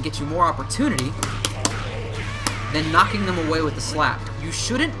damage and get you more opportunity than knocking them away with the slap. You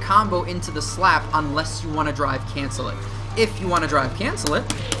shouldn't combo into the slap unless you want to drive cancel it. If you want to drive cancel it,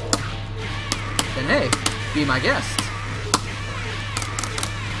 then hey, be my guest.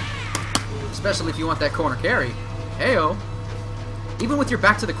 Especially if you want that corner carry. Heyo. Even with your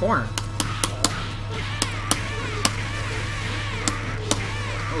back to the corner.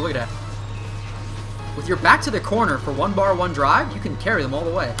 Oh, look at that. With your back to the corner for one bar, one drive, you can carry them all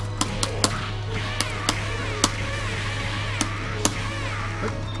the way.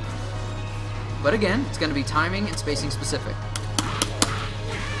 But again, it's going to be timing and spacing specific.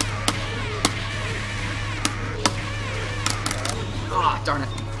 Ah, oh, darn it.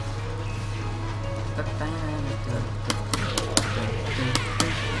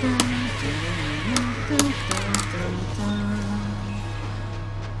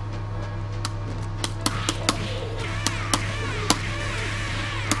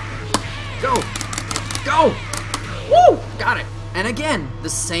 Go! Go! Woo! Got it! And again, the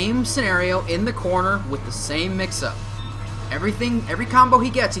same scenario in the corner with the same mix-up. Every combo he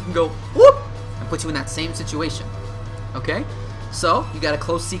gets, he can go whoop! And put you in that same situation. Okay? So, you got a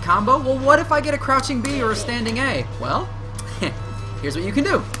close C combo? Well, what if I get a crouching B or a standing A? Well, here's what you can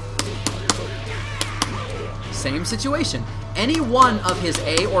do. Same situation. Any one of his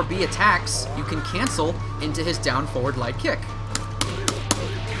A or B attacks, you can cancel into his down forward light kick.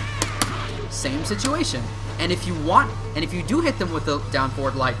 Same situation. And if you do hit them with the down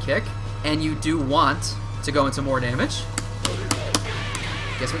forward light kick, and you do want to go into more damage,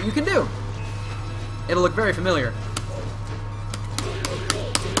 guess what you can do? It'll look very familiar.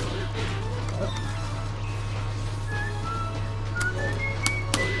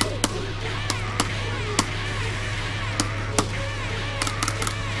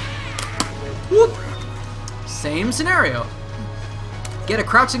 Whoop! Same scenario. Get a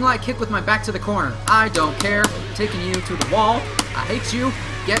crouching light kick with my back to the corner. I don't care. Taking you to the wall. I hate you.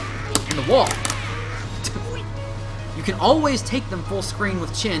 Get in the wall. You can always take them full screen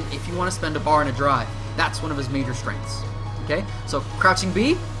with Chin if you want to spend a bar and a drive. That's one of his major strengths. Okay? So crouching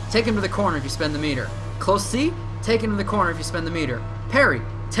B, take him to the corner if you spend the meter. Close C, take him to the corner if you spend the meter. Parry,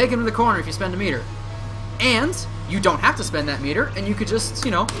 take him to the corner if you spend a meter. And you don't have to spend that meter, and you could just,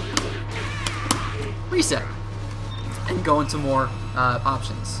 you know, reset and go into more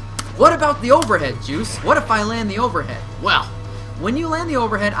options. What about the overhead, Juice? What if I land the overhead? Well, when you land the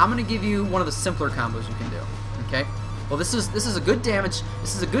overhead, I'm going to give you one of the simpler combos you can do. Okay? Well, this is a good damage.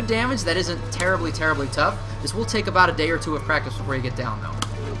 This is a good damage that isn't terribly tough. This will take about a day or two of practice before you get down, though.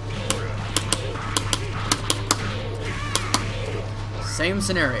 Same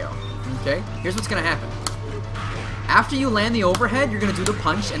scenario. Okay? Here's what's going to happen. After you land the overhead, you're going to do the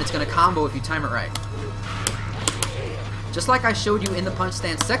punch, and it's going to combo if you time it right. Just like I showed you in the punch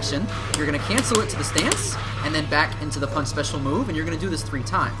stance section, you're going to cancel it to the stance, and then back into the punch special move, and you're going to do this 3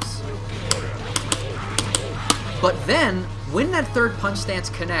 times. But then, when that third punch stance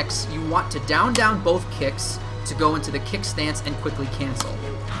connects, you want to down both kicks to go into the kick stance and quickly cancel.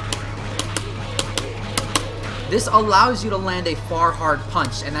 This allows you to land a far hard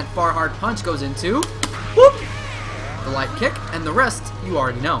punch, and that far hard punch goes into whoop, the light kick, and the rest you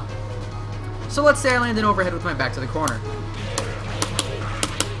already know. So let's say I land an overhead with my back to the corner.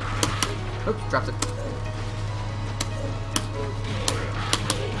 Oops, dropped it.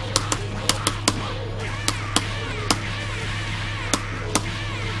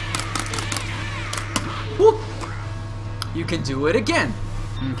 Whoop. You can do it again.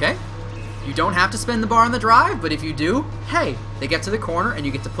 Okay? You don't have to spend the bar on the drive, but if you do, hey, they get to the corner and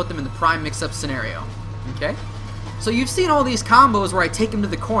you get to put them in the prime mix-up scenario. Okay? So you've seen all these combos where I take him to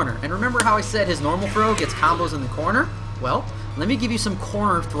the corner, and remember how I said his normal throw gets combos in the corner? Well, let me give you some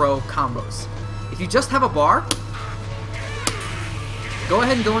corner throw combos. If you just have a bar, go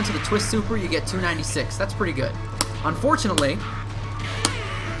ahead and go into the twist super, you get 296. That's pretty good. Unfortunately,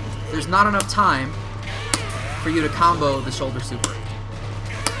 there's not enough time for you to combo the shoulder super.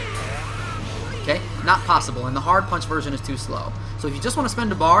 Okay? Not possible, and the hard punch version is too slow. So if you just want to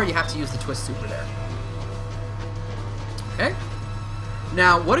spend a bar, you have to use the twist super there. Okay?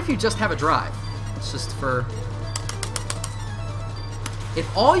 Now, what if you just have a drive? It's just for... If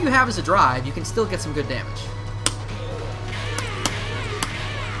all you have is a drive, you can still get some good damage.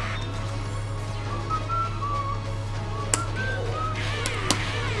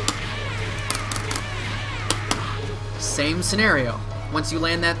 Same scenario. Once you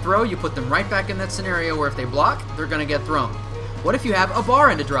land that throw, you put them right back in that scenario where if they block, they're going to get thrown. What if you have a bar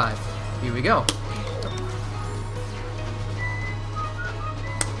and a drive? Here we go.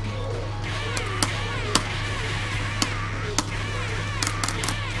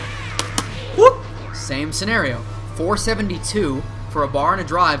 Whoop! Same scenario. 472 for a bar and a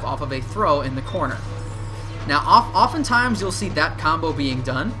drive off of a throw in the corner. Now, oftentimes you'll see that combo being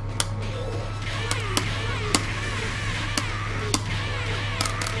done.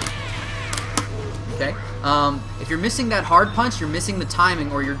 Okay? If you're missing that hard punch, you're missing the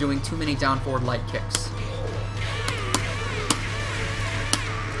timing, or you're doing too many down forward light kicks.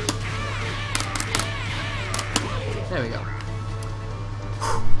 There we go.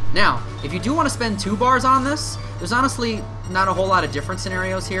 Now, if you do want to spend 2 bars on this, there's honestly not a whole lot of different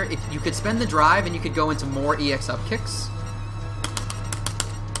scenarios here. If you could spend the drive and you could go into more EX up kicks.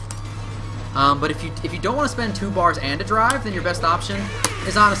 But if you don't want to spend 2 bars and a drive, then your best option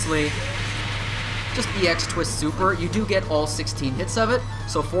is honestly just EX twist super. You do get all 16 hits of it,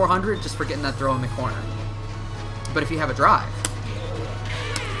 so 400 just for getting that throw in the corner. But if you have a drive,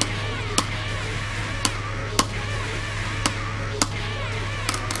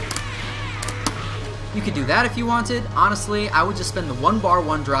 you could do that if you wanted. Honestly, I would just spend the 1 bar,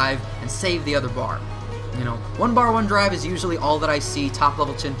 1 drive and save the other bar. You know, 1 bar, 1 drive is usually all that I see top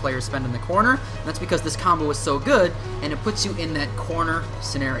level Chin players spend in the corner, and that's because this combo is so good and it puts you in that corner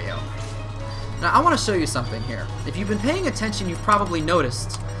scenario. Now, I want to show you something here. If you've been paying attention, you've probably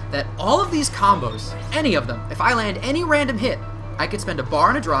noticed that all of these combos, any of them, if I land any random hit, I could spend a bar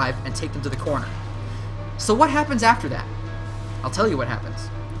and a drive and take them to the corner. So what happens after that? I'll tell you what happens.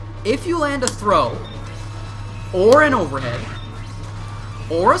 If you land a throw, or an overhead,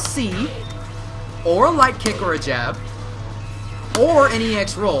 or a C, or a light kick or a jab, or an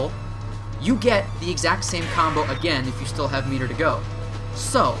EX roll, you get the exact same combo again if you still have meter to go.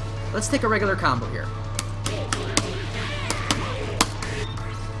 So, let's take a regular combo here.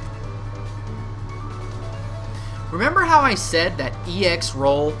 Remember how I said that EX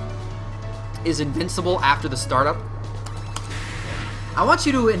roll is invincible after the startup? I want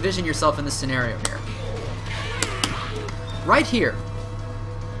you to envision yourself in this scenario here. Right here.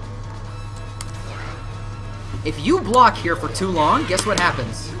 If you block here for too long, guess what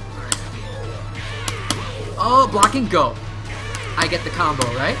happens? Oh, blocking, go. I get the combo,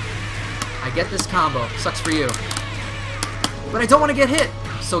 right? I get this combo. Sucks for you. But I don't want to get hit,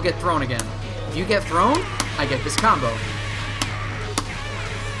 so get thrown again. If you get thrown, I get this combo.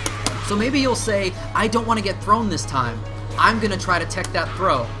 So maybe you'll say, I don't want to get thrown this time. I'm going to try to tech that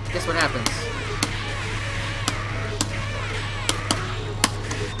throw. Guess what happens?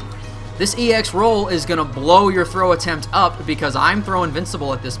 This EX roll is going to blow your throw attempt up because I'm throw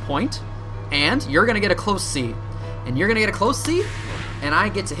invincible at this point, and you're going to get a close C. And you're going to get a close C, and I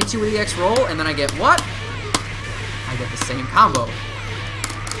get to hit you with EX roll, and then I get what? I get the same combo.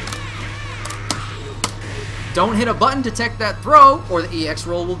 Don't hit a button to tech that throw, or the EX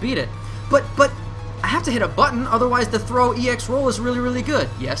roll will beat it. But I have to hit a button, otherwise the throw EX roll is really, really good.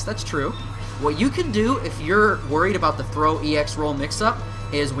 Yes, that's true. What you can do if you're worried about the throw EX roll mix-up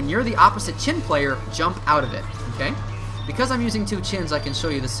is when you're the opposite Chin player, jump out of it, okay? Because I'm using two Chins, I can show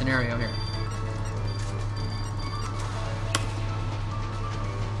you this scenario here.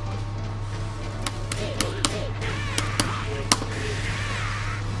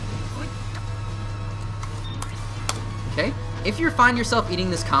 Okay? If you find yourself eating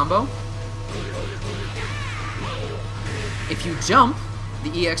this combo, if you jump,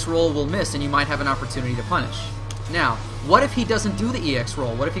 the EX roll will miss and you might have an opportunity to punish. Now, what if he doesn't do the EX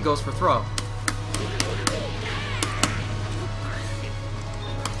roll? What if he goes for throw?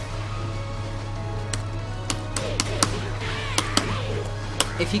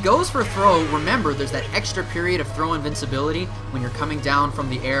 If he goes for throw, remember there's that extra period of throw invincibility when you're coming down from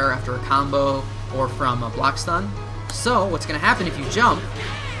the air after a combo or from a block stun. So, what's going to happen if you jump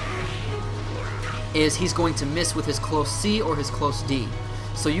is he's going to miss with his close C or his close D.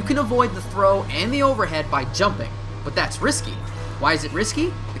 So you can avoid the throw and the overhead by jumping, but that's risky. Why is it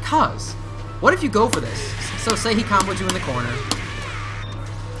risky? Because, what if you go for this? So say he comboed you in the corner.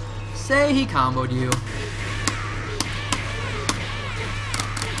 Say he comboed you.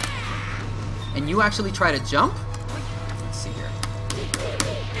 And you actually try to jump? Let's see here.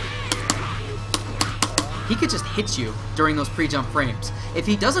 He could just hit you during those pre-jump frames. If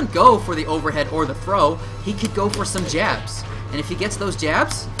he doesn't go for the overhead or the throw, he could go for some jabs. And if he gets those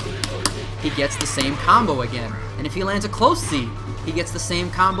jabs, he gets the same combo again. And if he lands a close C, he gets the same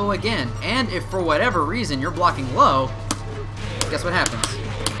combo again. And if for whatever reason you're blocking low, guess what happens?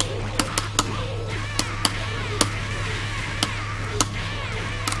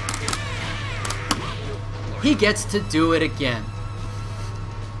 He gets to do it again.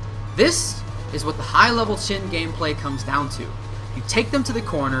 This is what the high-level Chin gameplay comes down to. You take them to the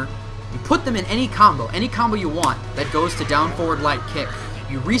corner, you put them in any combo you want that goes to down forward light kick.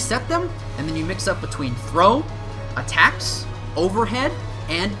 You reset them, and then you mix up between throw, attacks, overhead,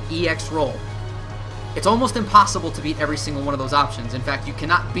 and EX roll. It's almost impossible to beat every single one of those options. In fact, you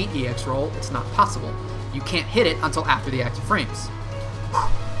cannot beat EX roll. It's not possible. You can't hit it until after the active frames.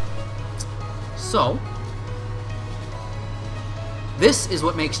 So, this is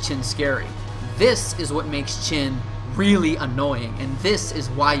what makes Chin scary. This is what makes Chin really annoying, and this is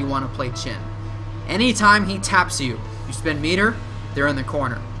why you want to play Chin. Anytime he taps you, you spend meter, they're in the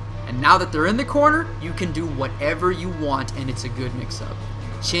corner. And now that they're in the corner, you can do whatever you want, and it's a good mix-up.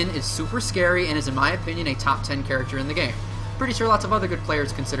 Chin is super scary and is, in my opinion, a top 10 character in the game. Pretty sure lots of other good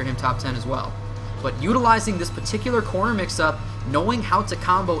players consider him top 10 as well. But utilizing this particular corner mix-up, knowing how to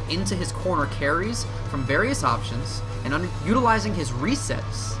combo into his corner carries from various options, and utilizing his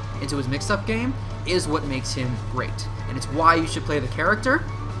resets into his mix-up game is what makes him great. And it's why you should play the character.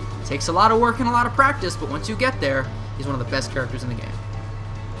 It takes a lot of work and a lot of practice, but once you get there, he's one of the best characters in the game.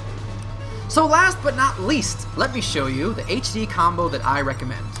 So last but not least, let me show you the HD combo that I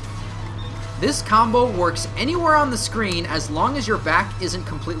recommend. This combo works anywhere on the screen as long as your back isn't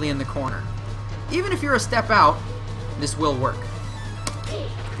completely in the corner. Even if you're a step out, this will work.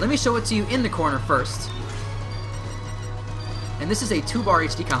 Let me show it to you in the corner first. And this is a 2-bar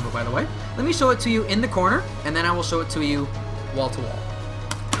HD combo, by the way. Let me show it to you in the corner, and then I will show it to you wall to wall.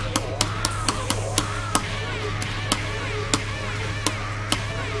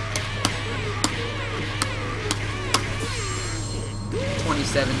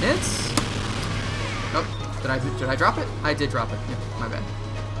 Seven hits. Oh, Did I drop it? I did drop it. Yep, my bad.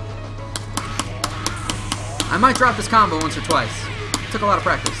 I might drop this combo once or twice. Took a lot of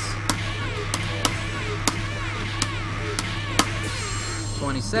practice.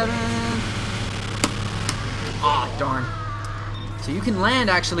 27. Aw, darn. So you can land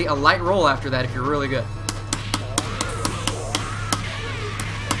actually a light roll after that if you're really good.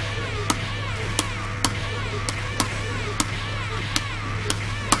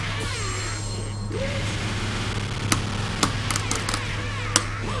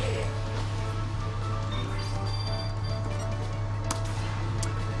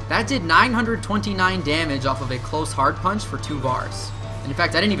 That did 929 damage off of a close hard punch for 2 bars. And in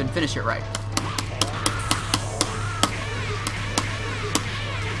fact, I didn't even finish it right.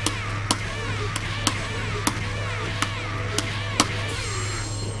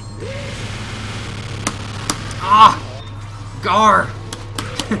 Ah! Gar!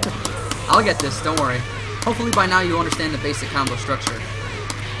 I'll get this, don't worry. Hopefully by now you understand the basic combo structure.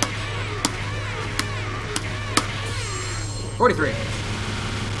 43.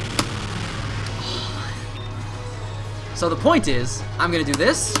 So the point is, I'm going to do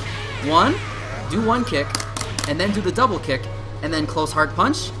this, do one kick, and then do the double kick, and then close hard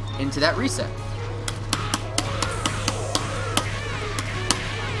punch into that reset.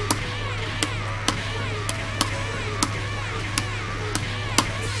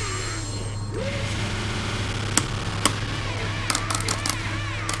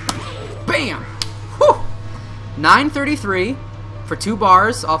 Bam! Whew! 933 for 2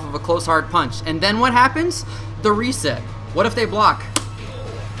 bars off of a close hard punch. And then what happens? The reset. What if they block?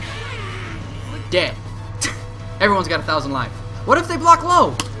 Dead. Everyone's got 1,000 life. What if they block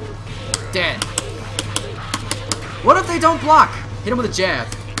low? Dead. What if they don't block? Hit him with a jab.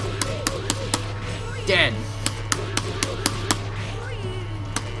 Dead.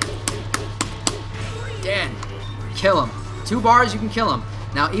 Dead. Kill him. 2 bars, you can kill him.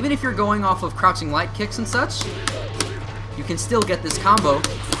 Now, even if you're going off of crouching light kicks and such, you can still get this combo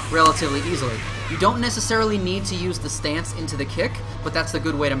relatively easily. You don't necessarily need to use the stance into the kick, but that's a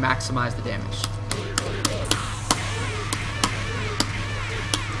good way to maximize the damage.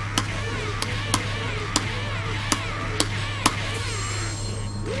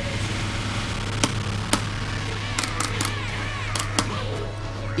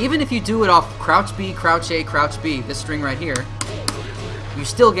 Even if you do it off crouch B, crouch A, crouch B, this string right here, you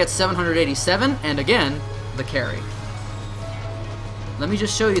still get 787, and again, the carry. Let me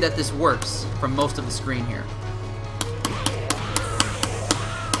just show you that this works from most of the screen here.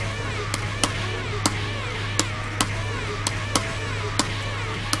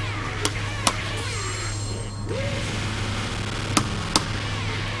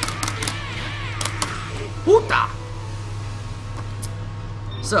 Puta!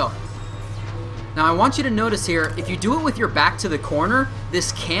 So, now I want you to notice here, if you do it with your back to the corner,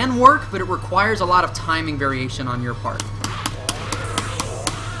 this can work, but it requires a lot of timing variation on your part.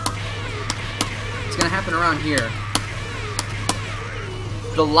 It's going to happen around here.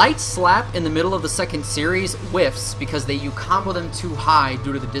 The light slap in the middle of the second series whiffs because you combo them too high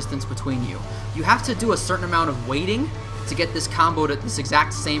due to the distance between you. You have to do a certain amount of waiting to get this combo to this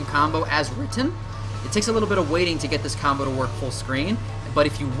exact same combo as written. It takes a little bit of waiting to get this combo to work full screen, but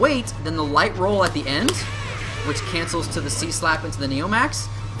if you wait, then the light roll at the end, which cancels to the C slap into the Neomax,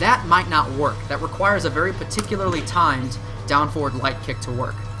 that might not work. That requires a very particularly timed down forward light kick to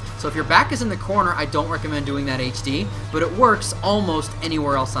work. So if your back is in the corner, I don't recommend doing that HD, but it works almost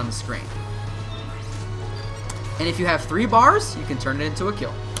anywhere else on the screen. And if you have 3 bars, you can turn it into a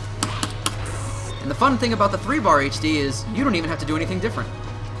kill. And the fun thing about the 3-bar HD is you don't even have to do anything different.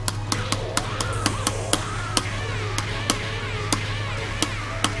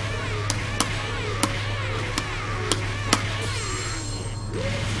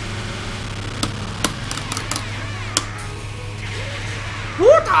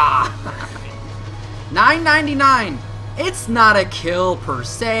 $9.99. It's not a kill per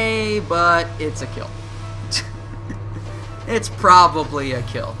se, but it's a kill. It's probably a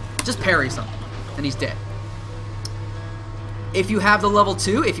kill. Just parries him, and he's dead. If you have the level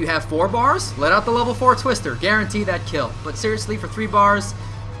 2, if you have 4 bars, let out the level 4 twister. Guarantee that kill. But seriously, for 3 bars,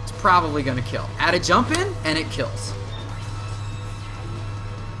 it's probably going to kill. Add a jump in, and it kills.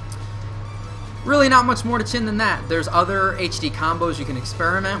 Really not much more to Chin than that. There's other HD combos you can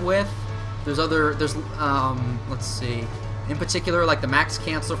experiment with. Let's see. In particular, like the max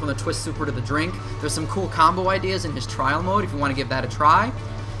cancel from the twist super to the drink. There's some cool combo ideas in his trial mode if you want to give that a try.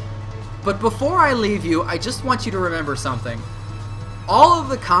 But before I leave you, I just want you to remember something. All of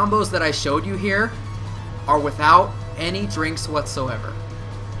the combos that I showed you here are without any drinks whatsoever.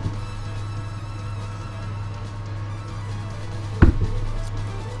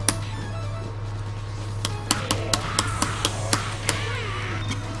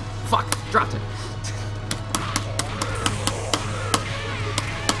 Dropped it.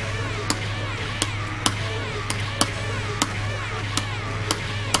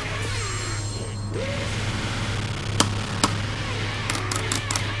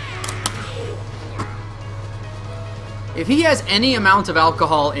 If he has any amount of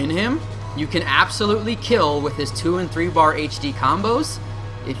alcohol in him, you can absolutely kill with his 2 and 3 bar HD combos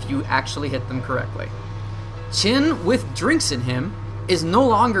if you actually hit them correctly. Chin with drinks in him is no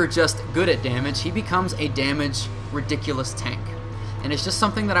longer just good at damage, he becomes a damage ridiculous tank. And it's just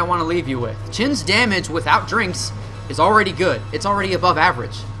something that I want to leave you with. Chin's damage without drinks is already good. It's already above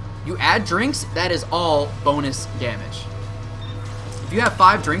average. You add drinks, that is all bonus damage. If you have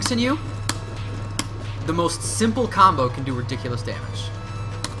 5 drinks in you, the most simple combo can do ridiculous damage.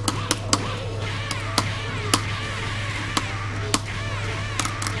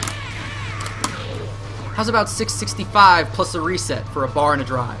 How's about 665 plus a reset for a bar and a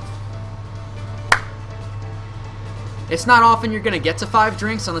drive? It's not often you're going to get to 5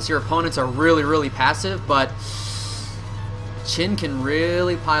 drinks unless your opponents are really, really passive, but Chin can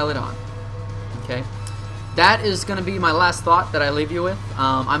really pile it on. Okay, that is going to be my last thought that I leave you with.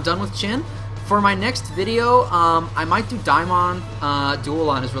 I'm done with Chin. For my next video, I might do Daimon.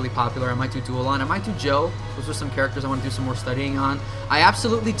 Dualon is really popular. I might do Dualon. I might do Joe. Those are some characters I want to do some more studying on. I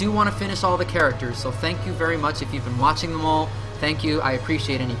absolutely do want to finish all the characters, so thank you very much if you've been watching them all. Thank you. I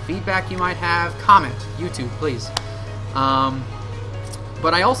appreciate any feedback you might have. Comment. YouTube, please.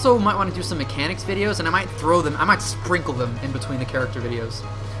 But I also might want to do some mechanics videos, and I might throw them, I might sprinkle them in between the character videos.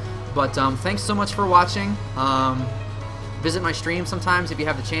 But thanks so much for watching. Visit my stream sometimes if you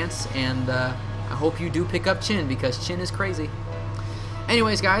have the chance, and I hope you do pick up Chin, because Chin is crazy.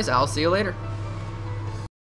 Anyways, guys, I'll see you later.